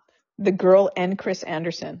hooked up. The girl and Chris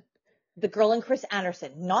Anderson. The girl and Chris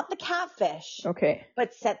Anderson, not the catfish. Okay.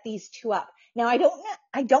 But set these two up. Now I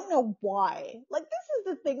don't know why. Like this is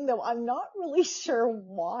the thing though, I'm not really sure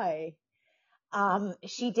why.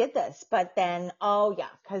 She did this, but then,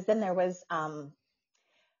 cause then there was,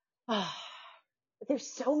 there's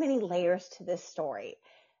so many layers to this story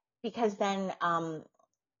because then,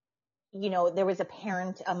 you know, there was a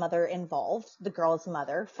mother involved. The girl's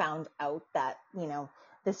mother found out that, you know,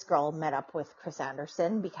 this girl met up with Chris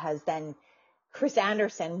Anderson because then Chris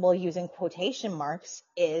Anderson, well, using quotation marks,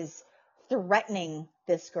 is threatening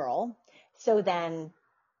this girl. So then,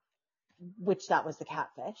 which that was the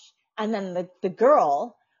catfish. And then the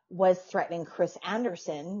girl was threatening Chris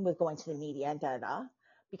Anderson with going to the media,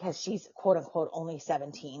 because she's quote unquote only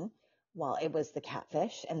 17. Well, it was the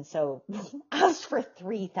catfish. And so asked for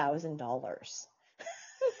 $3,000.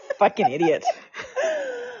 Fucking idiot.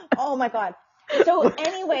 Oh my God. So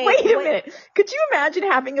anyway. Wait a minute. Could you imagine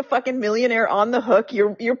having a fucking millionaire on the hook?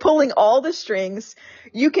 You're pulling all the strings.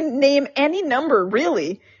 You can name any number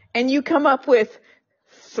really. And you come up with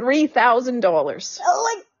 $3,000.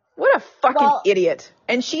 Like, what a fucking idiot.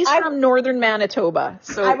 And she's from northern Manitoba.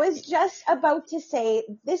 So I was just about to say,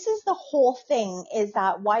 this is the whole thing, is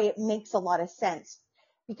that why it makes a lot of sense.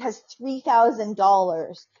 Because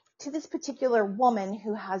 $3,000 to this particular woman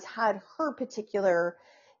who has had her particular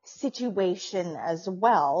situation as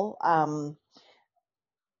well.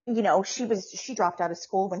 You know, she dropped out of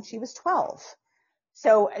school when she was 12.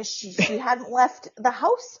 So she hadn't left the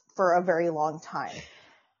house for a very long time.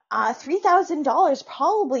 $3,000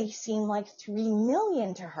 probably seemed like $3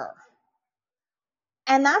 million to her.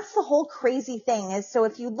 And that's the whole crazy thing is, so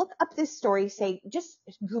if you look up this story, say, just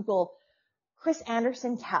Google Chris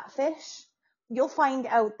Anderson catfish, you'll find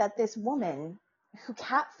out that this woman who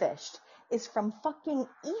catfished is from fucking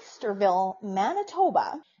Easterville,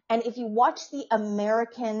 Manitoba. And if you watch the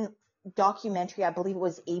American documentary, I believe it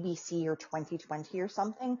was ABC or 2020 or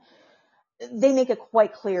something, they make it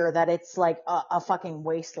quite clear that it's like a fucking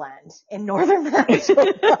wasteland in northern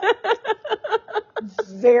Manitoba.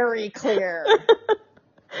 Very clear.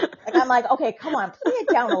 Like I'm like, okay, come on, play it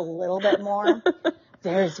down a little bit more.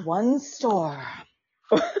 There's one store.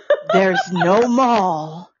 There's no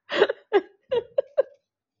mall.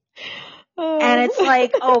 And it's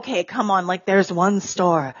like, okay, come on, like there's one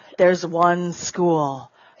store. There's one school.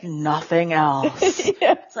 Nothing else.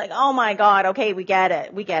 Yeah. It's like, oh my God, okay, we get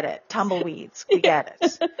it. Tumbleweeds, we get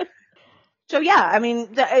it. So yeah, I mean,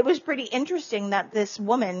 it was pretty interesting that this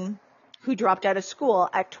woman who dropped out of school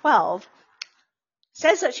at 12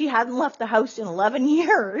 says that she hadn't left the house in 11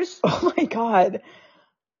 years. Oh my God.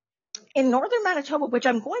 In northern Manitoba, which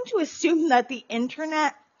I'm going to assume that the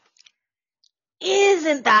internet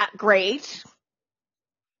isn't that great.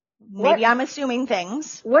 Maybe I'm assuming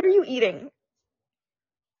things. What are you eating?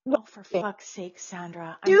 Oh, for fuck's sake,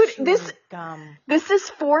 Sandra. Dude, this is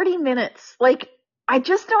 40 minutes. Like, I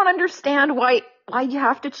just don't understand why you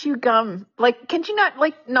have to chew gum. Like, can you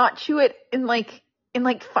not chew it in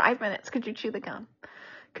 5 minutes? Could you chew the gum?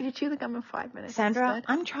 Could you chew the gum in 5 minutes? Sandra, instead?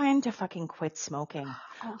 I'm trying to fucking quit smoking.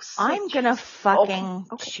 Oh, I'm gonna fucking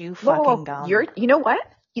chew fucking gum. You know what?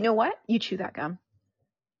 You chew that gum.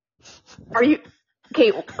 Are you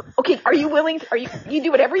Okay. Are you willing? You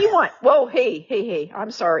do whatever you want. Whoa, hey.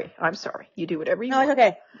 I'm sorry. You do whatever you No, want. it's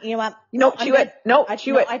okay. You know what? No, I'm chew good. it. No,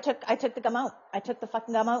 chew it. I took the gum out. I took the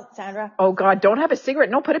fucking gum out, Sandra. Oh God, don't have a cigarette.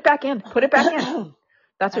 No, put it back in.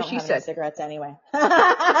 That's I what don't she have said. any cigarettes anyway. All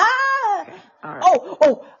right.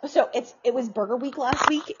 Oh, so it was Burger Week last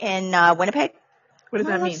week in Winnipeg. What does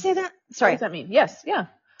Am I that allowed mean? to say that? What Sorry. does that mean? Yes, yeah.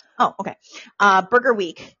 Oh, okay. Burger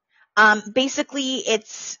Week. Basically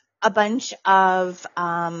it's a bunch of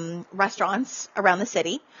restaurants around the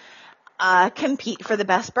city compete for the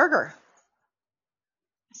best burger.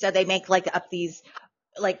 So they make like up these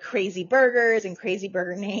like crazy burgers and crazy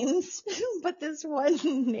burger names. But this one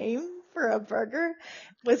name for a burger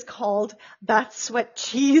was called That's What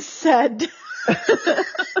Cheese Said.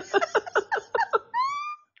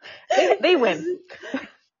 They win.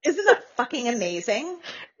 Isn't that fucking amazing?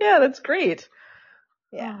 Yeah, that's great.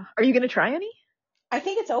 Yeah. Are you going to try any? I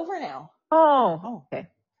think it's over now. Oh, okay.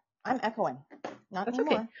 I'm echoing. Not That's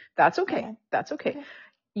anymore. okay. That's okay. Okay. That's okay. Okay.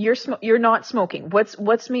 You're not smoking. What's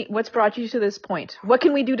brought you to this point? What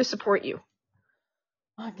can we do to support you?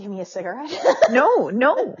 Oh, give me a cigarette. No. You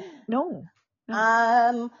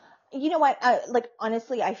know what? Like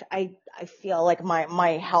honestly, I feel like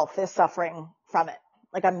my health is suffering from it.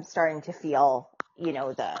 Like I'm starting to feel, you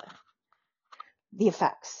know, the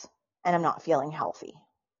effects, and I'm not feeling healthy.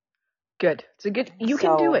 Good. You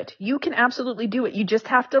can do it. You can absolutely do it. You just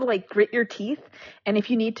have to like grit your teeth. And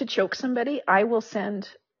if you need to choke somebody, I will send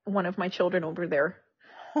one of my children over there.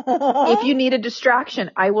 If you need a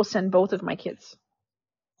distraction, I will send both of my kids.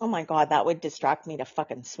 Oh my God, that would distract me to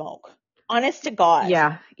fucking smoke. Honest to God.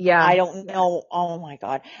 Yeah. I don't know. Oh my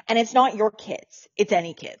God. And it's not your kids. It's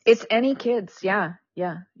any kids. It's any kids. Yeah.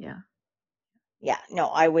 Yeah, no,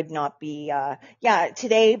 I would not be,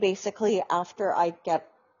 today basically after I get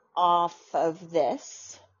off of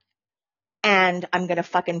this and I'm going to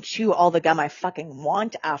fucking chew all the gum I fucking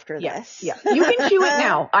want after this. Yeah. You can chew it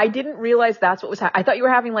now. I didn't realize that's what was happening. I thought you were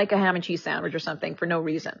having like a ham and cheese sandwich or something for no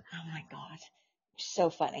reason. Oh my God. So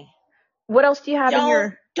funny. What else do you have in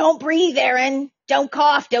your... Don't breathe, Erin. Don't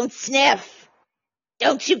cough. Don't sniff.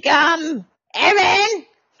 Don't chew gum. Erin!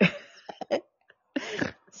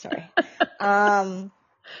 Sorry.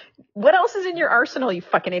 What else is in your arsenal, you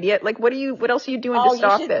fucking idiot? Like, what else are you doing to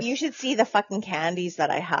stop this? You should see the fucking candies that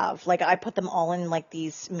I have. Like, I put them all in like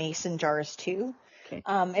these mason jars too. Okay.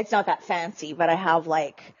 It's not that fancy, but I have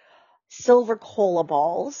like silver cola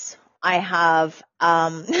balls. I have,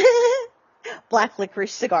 black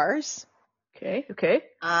licorice cigars. Okay.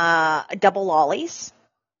 Double lollies.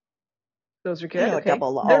 Those are good. You know what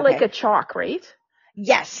double They're like a chalk, right?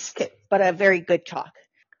 Yes. Okay. But a very good chalk.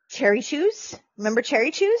 Cherry chews. Remember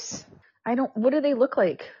cherry chews? What do they look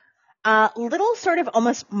like? Little sort of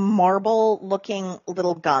almost marble looking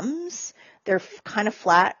little gums. They're kind of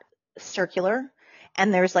flat, circular.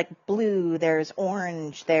 And there's like blue, there's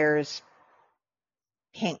orange, there's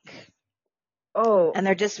pink. Oh. And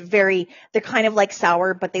they're kind of like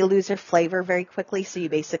sour, but they lose their flavor very quickly. So you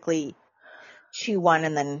basically chew one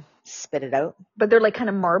and then spit it out. But they're like kind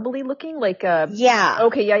of marbly looking, like yeah.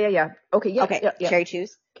 Okay, yeah. Okay, yeah. Okay, yeah. Cherry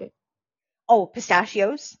chews. Okay. Oh,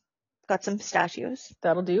 pistachios. Got some pistachios.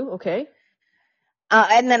 That'll do. Okay.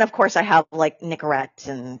 And then of course I have like Nicorette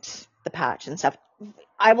and the patch and stuff.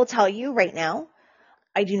 I will tell you right now,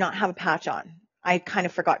 I do not have a patch on. I kind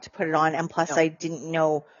of forgot to put it on, and plus I didn't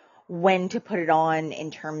know when to put it on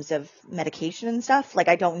in terms of medication and stuff. Like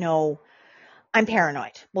I don't know. I'm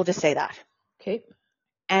paranoid. We'll just say that. Okay.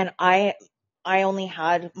 And I only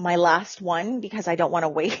had my last one because I don't want to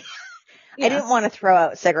wait. Yeah. I didn't want to throw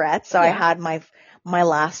out cigarettes, so I had my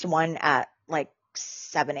last one at like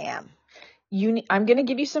 7 a.m. I'm going to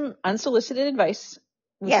give you some unsolicited advice.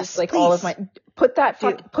 Yes, like please. all of my put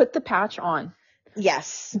the patch on.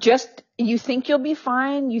 Yes. Just you think you'll be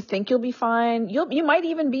fine. You might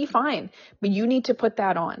even be fine, but you need to put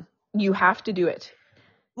that on. You have to do it.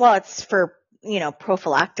 Well, it's for,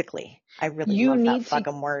 prophylactically. I really love that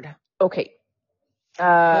fucking word. Okay.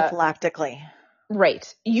 Prophylactically.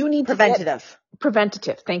 Right. You need preventative.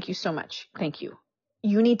 Thank you so much. Thank you.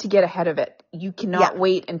 You need to get ahead of it. You cannot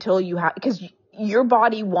wait until you have, because your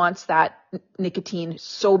body wants that nicotine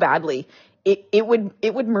so badly. It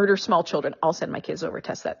would murder small children. I'll send my kids over,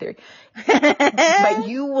 test that theory. But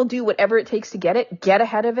you will do whatever it takes to get it. Get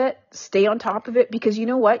ahead of it. Stay on top of it, because you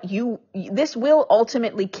know what? This will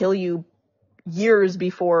ultimately kill you years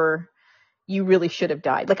before you really should have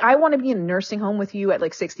died. Like, I want to be in a nursing home with you at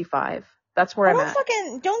like 65. That's where I'm at.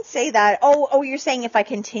 Don't say that. Oh, you're saying if I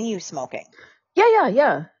continue smoking.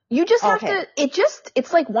 Yeah. You just have to,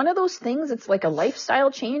 it's like one of those things. It's like a lifestyle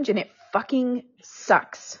change, and it fucking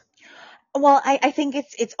sucks. Well, I think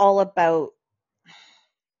it's all about,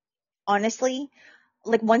 honestly,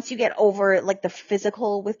 like once you get over like the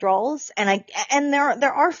physical withdrawals, and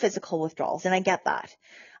there are physical withdrawals, and I get that.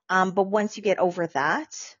 But once you get over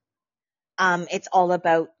that, it's all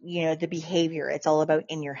about, the behavior. It's all about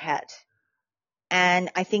in your head. And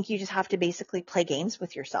I think you just have to basically play games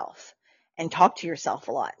with yourself and talk to yourself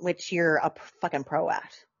a lot, which you're a fucking pro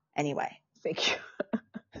at anyway. Thank you.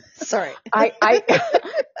 Sorry.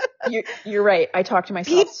 You're right. I talk to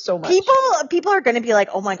myself so much. People are going to be like,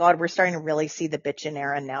 oh my God, we're starting to really see the bitch in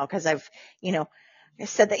Erin now. Cause I've,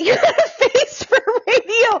 said that you had a face for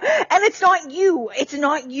radio, and it's not you. It's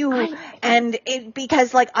not you.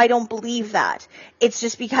 Because like, I don't believe that. It's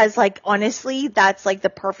just because like, honestly, that's like the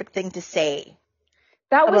perfect thing to say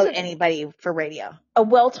about anybody for radio. A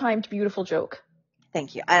well-timed, beautiful joke.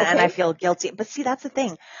 Thank you. And I feel guilty. But see, that's the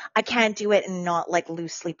thing. I can't do it and not like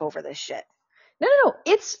lose sleep over this shit. No.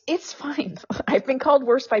 It's fine. I've been called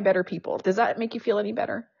worse by better people. Does that make you feel any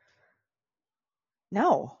better?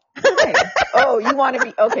 No. Okay. Oh, you want to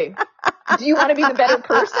be, okay. Do you want to be the better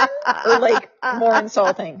person or like more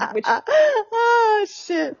insulting? Oh,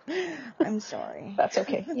 shit. I'm sorry. That's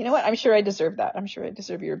okay. You know what? I'm sure I deserve that. I'm sure I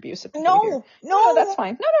deserve your abuse of No, that's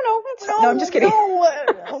fine. No. That's fine. No, I'm just kidding.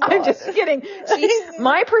 Oh, I'm just kidding. See,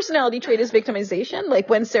 my personality trait is victimization. Like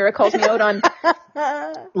when Sarah calls me out on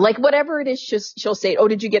like whatever it is, she'll say, oh,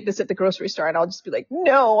 did you get this at the grocery store? And I'll just be like,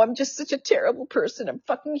 no, I'm just such a terrible person. I'm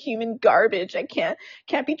fucking human garbage. I can't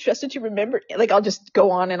be trusted to remember. Like I'll just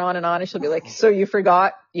go on and on and on. And she'll be like, so you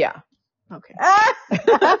forgot? Yeah. Okay.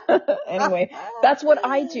 Anyway, that's what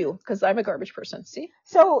I do because I'm a garbage person. See?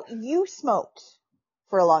 So you smoked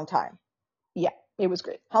for a long time. Yeah, it was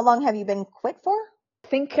great. How long have you been quit for? I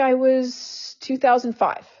think I was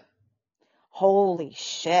 2005. Holy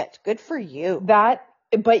shit. Good for you. But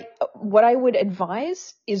what I would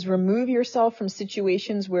advise is remove yourself from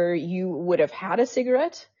situations where you would have had a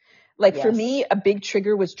cigarette. Like for me, a big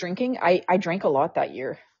trigger was drinking. I drank a lot that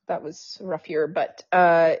year. That was a rough year, but,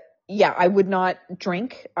 yeah, I would not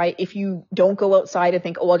drink. If you don't go outside and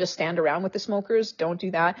think, oh, I'll just stand around with the smokers, don't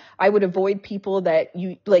do that. I would avoid people that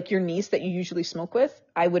you, like your niece that you usually smoke with.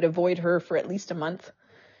 I would avoid her for at least a month.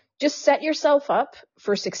 Just set yourself up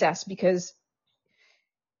for success because,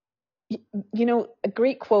 a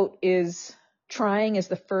great quote is trying is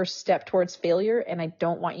the first step towards failure. And I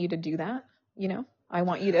don't want you to do that. I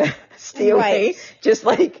want you to stay away. Right. Just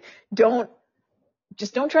like, don't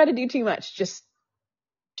try to do too much. Just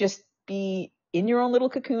be in your own little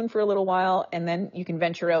cocoon for a little while, and then you can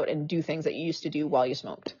venture out and do things that you used to do while you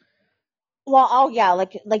smoked. Well, oh yeah,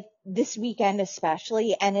 like this weekend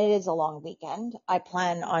especially, and it is a long weekend. I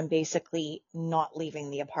plan on basically not leaving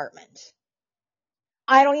the apartment.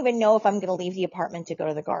 I don't even know if I'm going to leave the apartment to go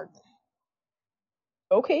to the garden.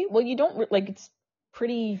 Okay, well you don't it's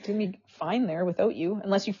pretty to me fine there without you,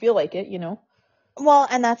 unless you feel like it, Well,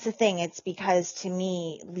 and that's the thing. It's because to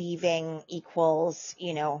me, leaving equals,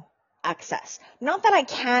 access. Not that I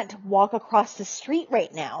can't walk across the street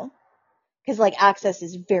right now, because like access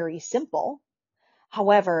is very simple.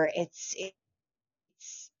 However, it's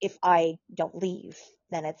if I don't leave,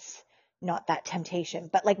 then it's not that temptation.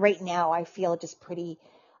 But like right now, I feel just pretty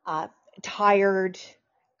tired,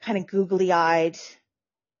 kind of googly eyed.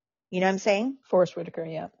 You know what I'm saying? Forrest Whitaker,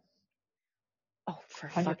 yeah. Oh, for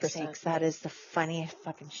fuck's sakes, that is the funniest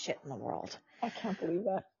fucking shit in the world. I can't believe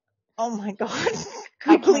that. Oh my God.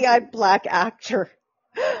 Googly-eyed black actor.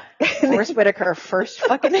 Forrest Whitaker, first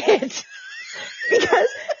fucking hit. Because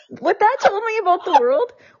what that told me about the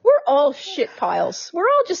world, we're all shit piles. We're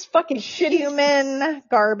all just fucking shitty. Human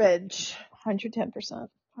garbage. 110%.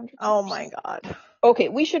 Oh my God. Okay,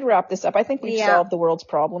 we should wrap this up. I think we've solved the world's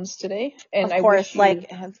problems today. And of course,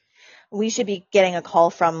 we should be getting a call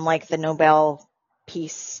from like the Nobel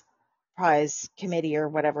Peace Prize Committee or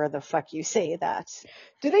whatever the fuck you say that.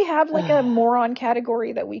 Do they have like a moron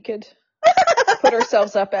category that we could put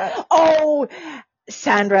ourselves up at? Oh,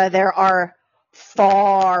 Sandra, there are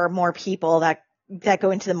far more people that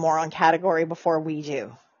go into the moron category before we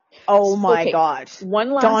do. Oh my God.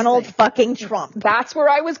 One last Donald thing. fucking Trump. That's where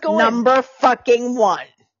I was going. Number fucking one.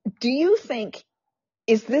 Do you think,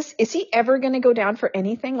 is he ever going to go down for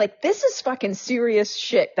anything? Like, this is fucking serious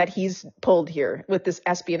shit that he's pulled here with this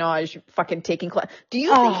espionage fucking taking class. Do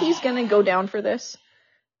you think he's going to go down for this?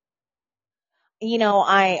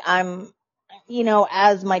 I'm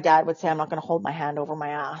as my dad would say, I'm not going to hold my hand over my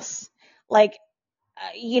ass. Like,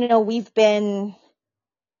 we've been,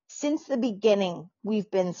 since the beginning, we've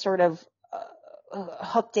been sort of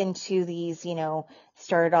hooked into these,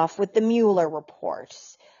 started off with the Mueller report,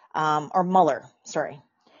 or Mueller, sorry.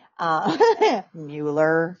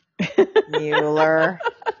 Mueller. Mueller.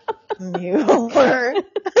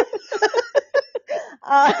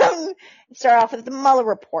 Start off with the Mueller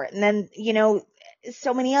report, and then,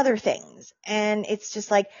 so many other things. And it's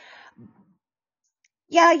just like,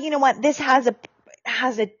 yeah, you know what? This has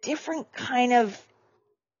a different kind of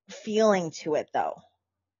feeling to it, though.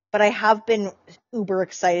 But I have been uber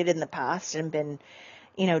excited in the past and been,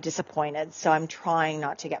 disappointed. So I'm trying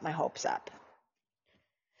not to get my hopes up.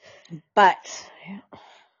 But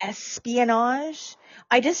espionage,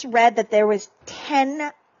 I just read that there was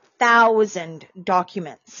 10,000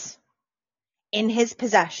 documents in his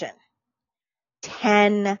possession.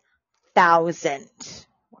 10,000.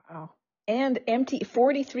 Wow. And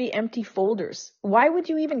 43 empty folders. Why would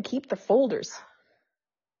you even keep the folders?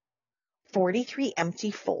 43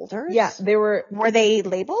 empty folders? Yeah, Were they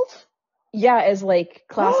labeled? Yeah, as like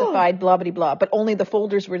classified, blah, blah, blah. But only the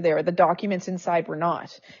folders were there. The documents inside were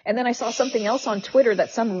not. And then I saw something else on Twitter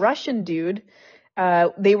that some Russian dude,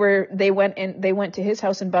 they went to his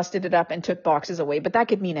house and busted it up and took boxes away. But that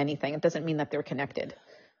could mean anything. It doesn't mean that they're connected.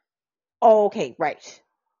 Oh, okay, right.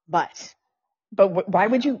 But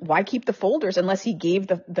why keep the folders unless he gave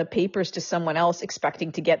the papers to someone else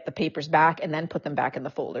expecting to get the papers back and then put them back in the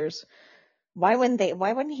folders? Why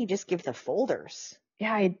wouldn't he just give the folders?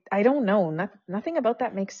 Yeah, I don't know. Nothing about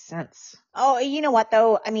that makes sense. Oh, you know what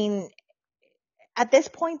though? I mean, at this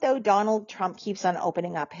point though, Donald Trump keeps on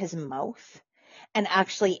opening up his mouth and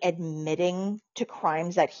actually admitting to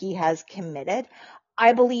crimes that he has committed.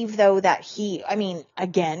 I believe though that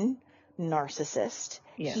again, narcissist.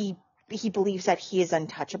 Yeah. He believes that he is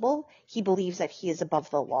untouchable. He believes that he is above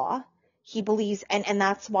the law. He believes, and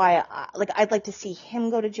that's why, I'd like to see him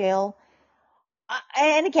go to jail.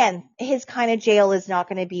 And again, his kind of jail is not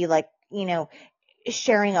going to be like,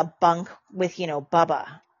 sharing a bunk with, Bubba.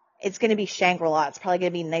 It's going to be Shangri-La. It's probably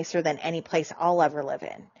going to be nicer than any place I'll ever live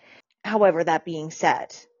in. However, that being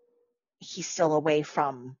said, he's still away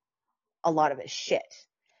from a lot of his shit.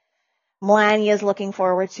 Melania's looking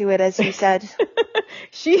forward to it, as you said.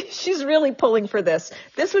 She's really pulling for this.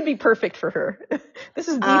 This would be perfect for her. This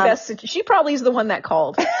is the best. She probably is the one that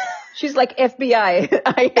called. She's like, FBI,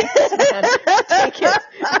 I hate this man.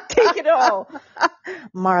 Take it all.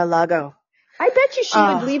 Mar-a-Lago. I bet you she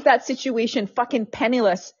would leave that situation fucking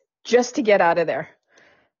penniless just to get out of there.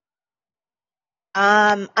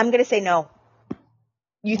 I'm going to say no.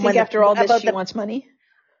 You think after all this she wants money?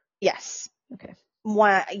 Yes. Okay.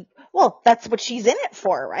 Well, that's what she's in it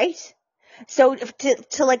for, right? So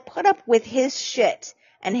to put up with his shit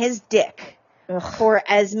and his dick for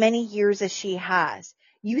as many years as she has,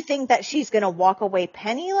 you think that she's going to walk away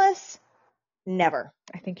penniless? Never.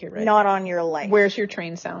 I think you're right. Not on your life. Where's your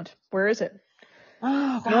train sound? Where is it?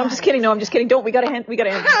 Oh, God. No, I'm just kidding. Don't. We got to end. Unless you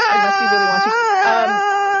really want to.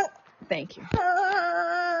 Thank you.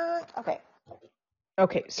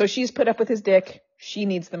 Okay. So she's put up with his dick. She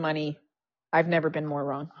needs the money. I've never been more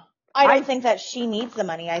wrong. I don't think that she needs the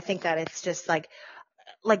money. I think that it's just like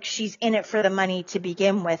she's in it for the money to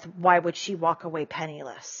begin with. Why would she walk away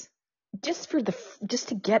penniless? Just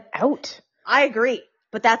to get out. I agree.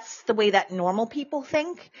 But that's the way that normal people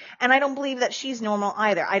think. And I don't believe that she's normal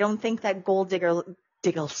either. I don't think that gold diggles.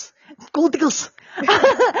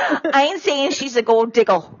 I ain't saying she's a gold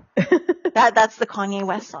diggle. That's the Kanye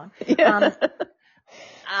West song. Yeah.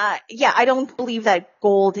 I don't believe that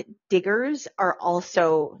gold diggers are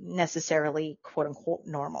also necessarily quote unquote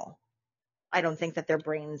normal. I don't think that their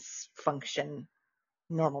brains function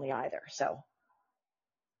normally either. So.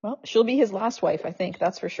 Well, she'll be his last wife, I think.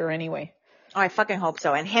 That's for sure anyway. Oh, I fucking hope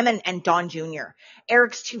so. And him and Don Jr.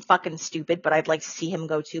 Eric's too fucking stupid, but I'd like to see him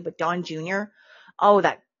go too. But Don Jr., oh,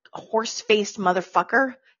 that horse-faced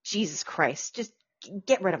motherfucker. Jesus Christ. Just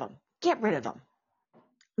get rid of him. Get rid of him.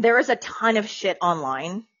 There is a ton of shit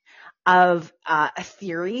online of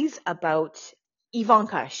theories about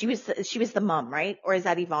Ivanka. She was the mom, right? Or is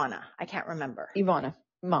that Ivana? I can't remember. Ivana.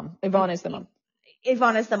 Mom. Ivana is the mom.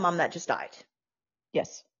 Ivana's the mom that just died.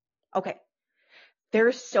 Yes. Okay.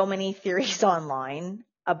 There's so many theories online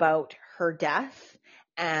about her death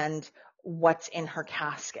and what's in her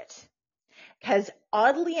casket. Because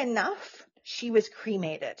oddly enough, she was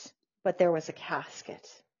cremated, but there was a casket.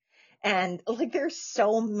 And there's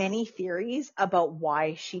so many theories about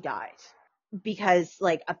why she died. Because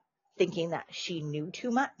thinking that she knew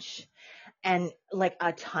too much and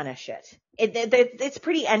a ton of shit. It's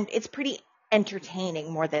pretty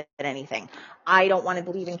entertaining more than anything. I don't want to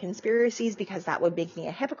believe in conspiracies because that would make me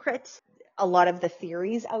a hypocrite. A lot of the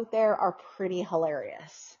theories out there are pretty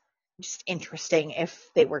hilarious. Just interesting if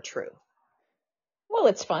they were true. Well,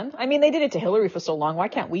 it's fun. I mean, they did it to Hillary for so long. Why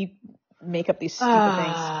can't we make up these stupid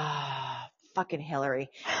things? fucking Hillary.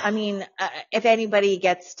 I mean, if anybody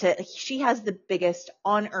gets to, she has the biggest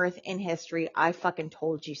on earth in history. I fucking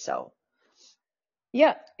told you so.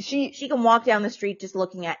 Yeah, She can walk down the street just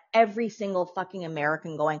looking at every single fucking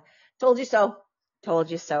American going, told you so, told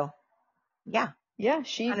you so. Yeah, yeah,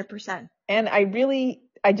 she 100%. And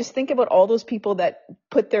I just think about all those people that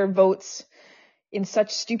put their votes in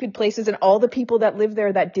such stupid places and all the people that live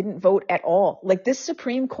there that didn't vote at all. Like this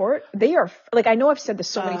Supreme Court, they are, like, I know I've said this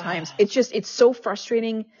so many times. It's so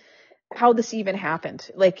frustrating how this even happened.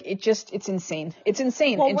 Like it's insane. It's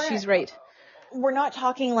insane. Well, and she's right. We're not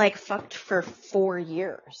talking like fucked for 4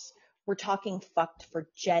 years. We're talking fucked for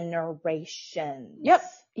generations. Yep.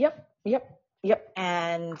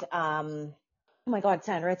 And, oh my God,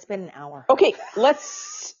 Sandra, it's been an hour. Okay,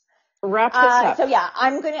 let's wrap this up. So yeah,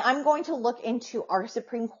 I'm going to look into our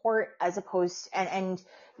Supreme Court as opposed and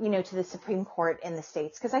to the Supreme Court in the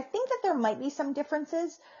States, because I think that there might be some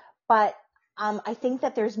differences, but I think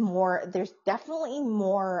that there's definitely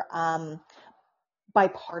more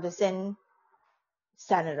bipartisan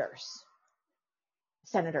senators,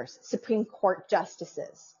 Supreme Court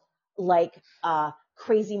justices, like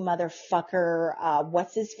crazy motherfucker,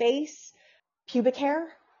 what's his face, pubic hair.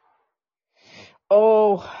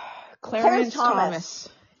 Oh, Clarence Thomas.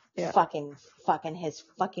 Yeah. Fucking his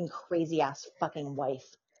fucking crazy ass fucking wife.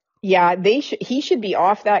 Yeah, he should be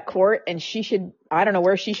off that court, and I don't know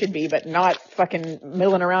where she should be, but not fucking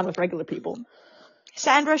milling around with regular people.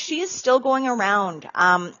 Sandra, she is still going around,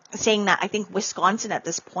 saying that, I think Wisconsin at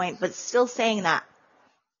this point, but still saying that.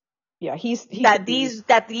 Yeah,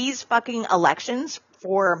 these fucking elections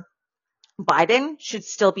for Biden should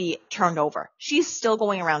still be turned over. She's still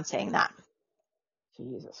going around saying that.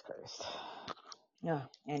 Jesus Christ. Yeah.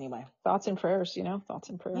 Anyway. Thoughts and prayers, thoughts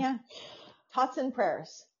and prayers. Yeah. Thoughts and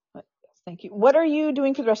prayers. Thank you. What are you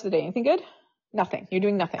doing for the rest of the day? Anything good? Nothing. You're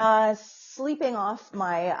doing nothing. Sleeping off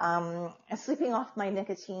my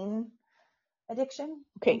nicotine addiction.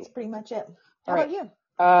 Okay. That's pretty much it. How right. about you?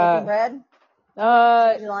 Baking bread?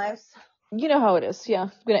 Changing lives? You know how it is. Yeah.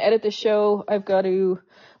 I'm going to edit the show.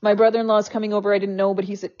 My brother-in-law's coming over. I didn't know, but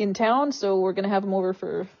he's in town. So we're going to have him over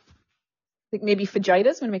for maybe fajitas. I'm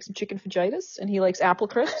going to make some chicken fajitas, and he likes apple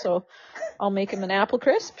crisp. So I'll make him an apple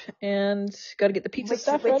crisp, and got to get the pizza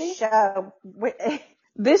stuff ready.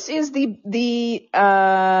 This is the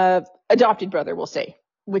adopted brother, we'll say,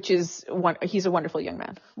 which is he's a wonderful young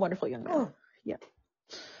man. Wonderful young man. Oh. Yeah.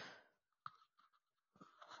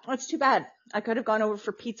 That's too bad. I could have gone over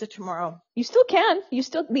for pizza tomorrow. You still can.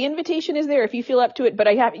 The invitation is there if you feel up to it,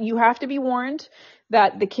 but you have to be warned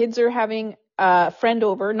that the kids are having a friend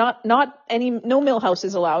over. No Millhouse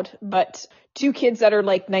is allowed, but 2 kids that are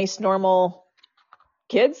like nice, normal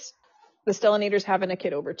kids. The Stellanator's having a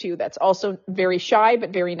kid over too that's also very shy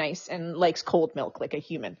but very nice and likes cold milk like a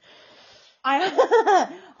human. I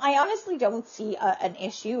honestly don't see an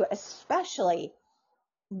issue, especially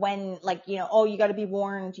when, like, you got to be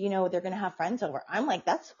warned, they're going to have friends over. I'm like,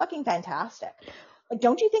 that's fucking fantastic. Like,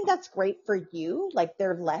 don't you think that's great for you? Like,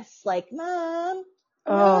 they're less like, Mom.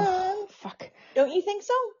 Oh, fuck. Don't you think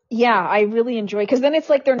so? Yeah, I really enjoy, because then it's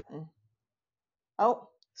like they're... Oh.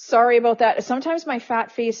 Sorry about that. Sometimes my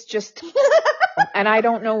fat face just... and I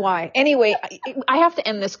don't know why. Anyway, I have to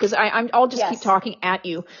end this because I'll just keep talking at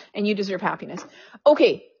you, and you deserve happiness.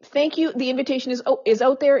 Okay, thank you. The invitation is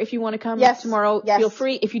out there. If you want to come tomorrow, feel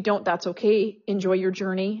free. If you don't, that's okay. Enjoy your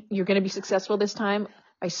journey. You're going to be successful this time.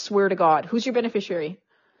 I swear to God. Who's your beneficiary?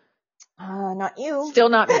 Not you. Still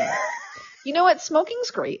not me. You know what? Smoking's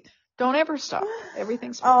great. Don't ever stop.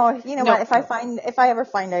 Everything's fine. Oh, you know what? If I ever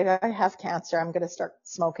find I have cancer, I'm going to start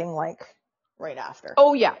smoking like right after.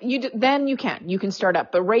 Oh yeah. Then you can start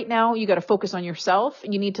up. But right now you got to focus on yourself.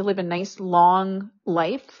 You need to live a nice long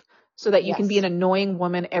life so that you can be an annoying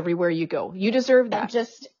woman everywhere you go. You deserve that.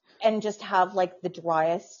 And just have like the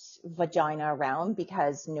driest vagina around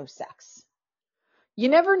because no sex. You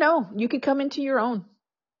never know. You could come into your own.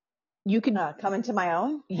 You could come into my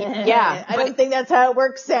own. Yeah. I don't think that's how it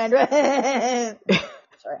works, Sandra.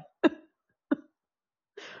 Sorry.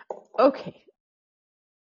 Okay.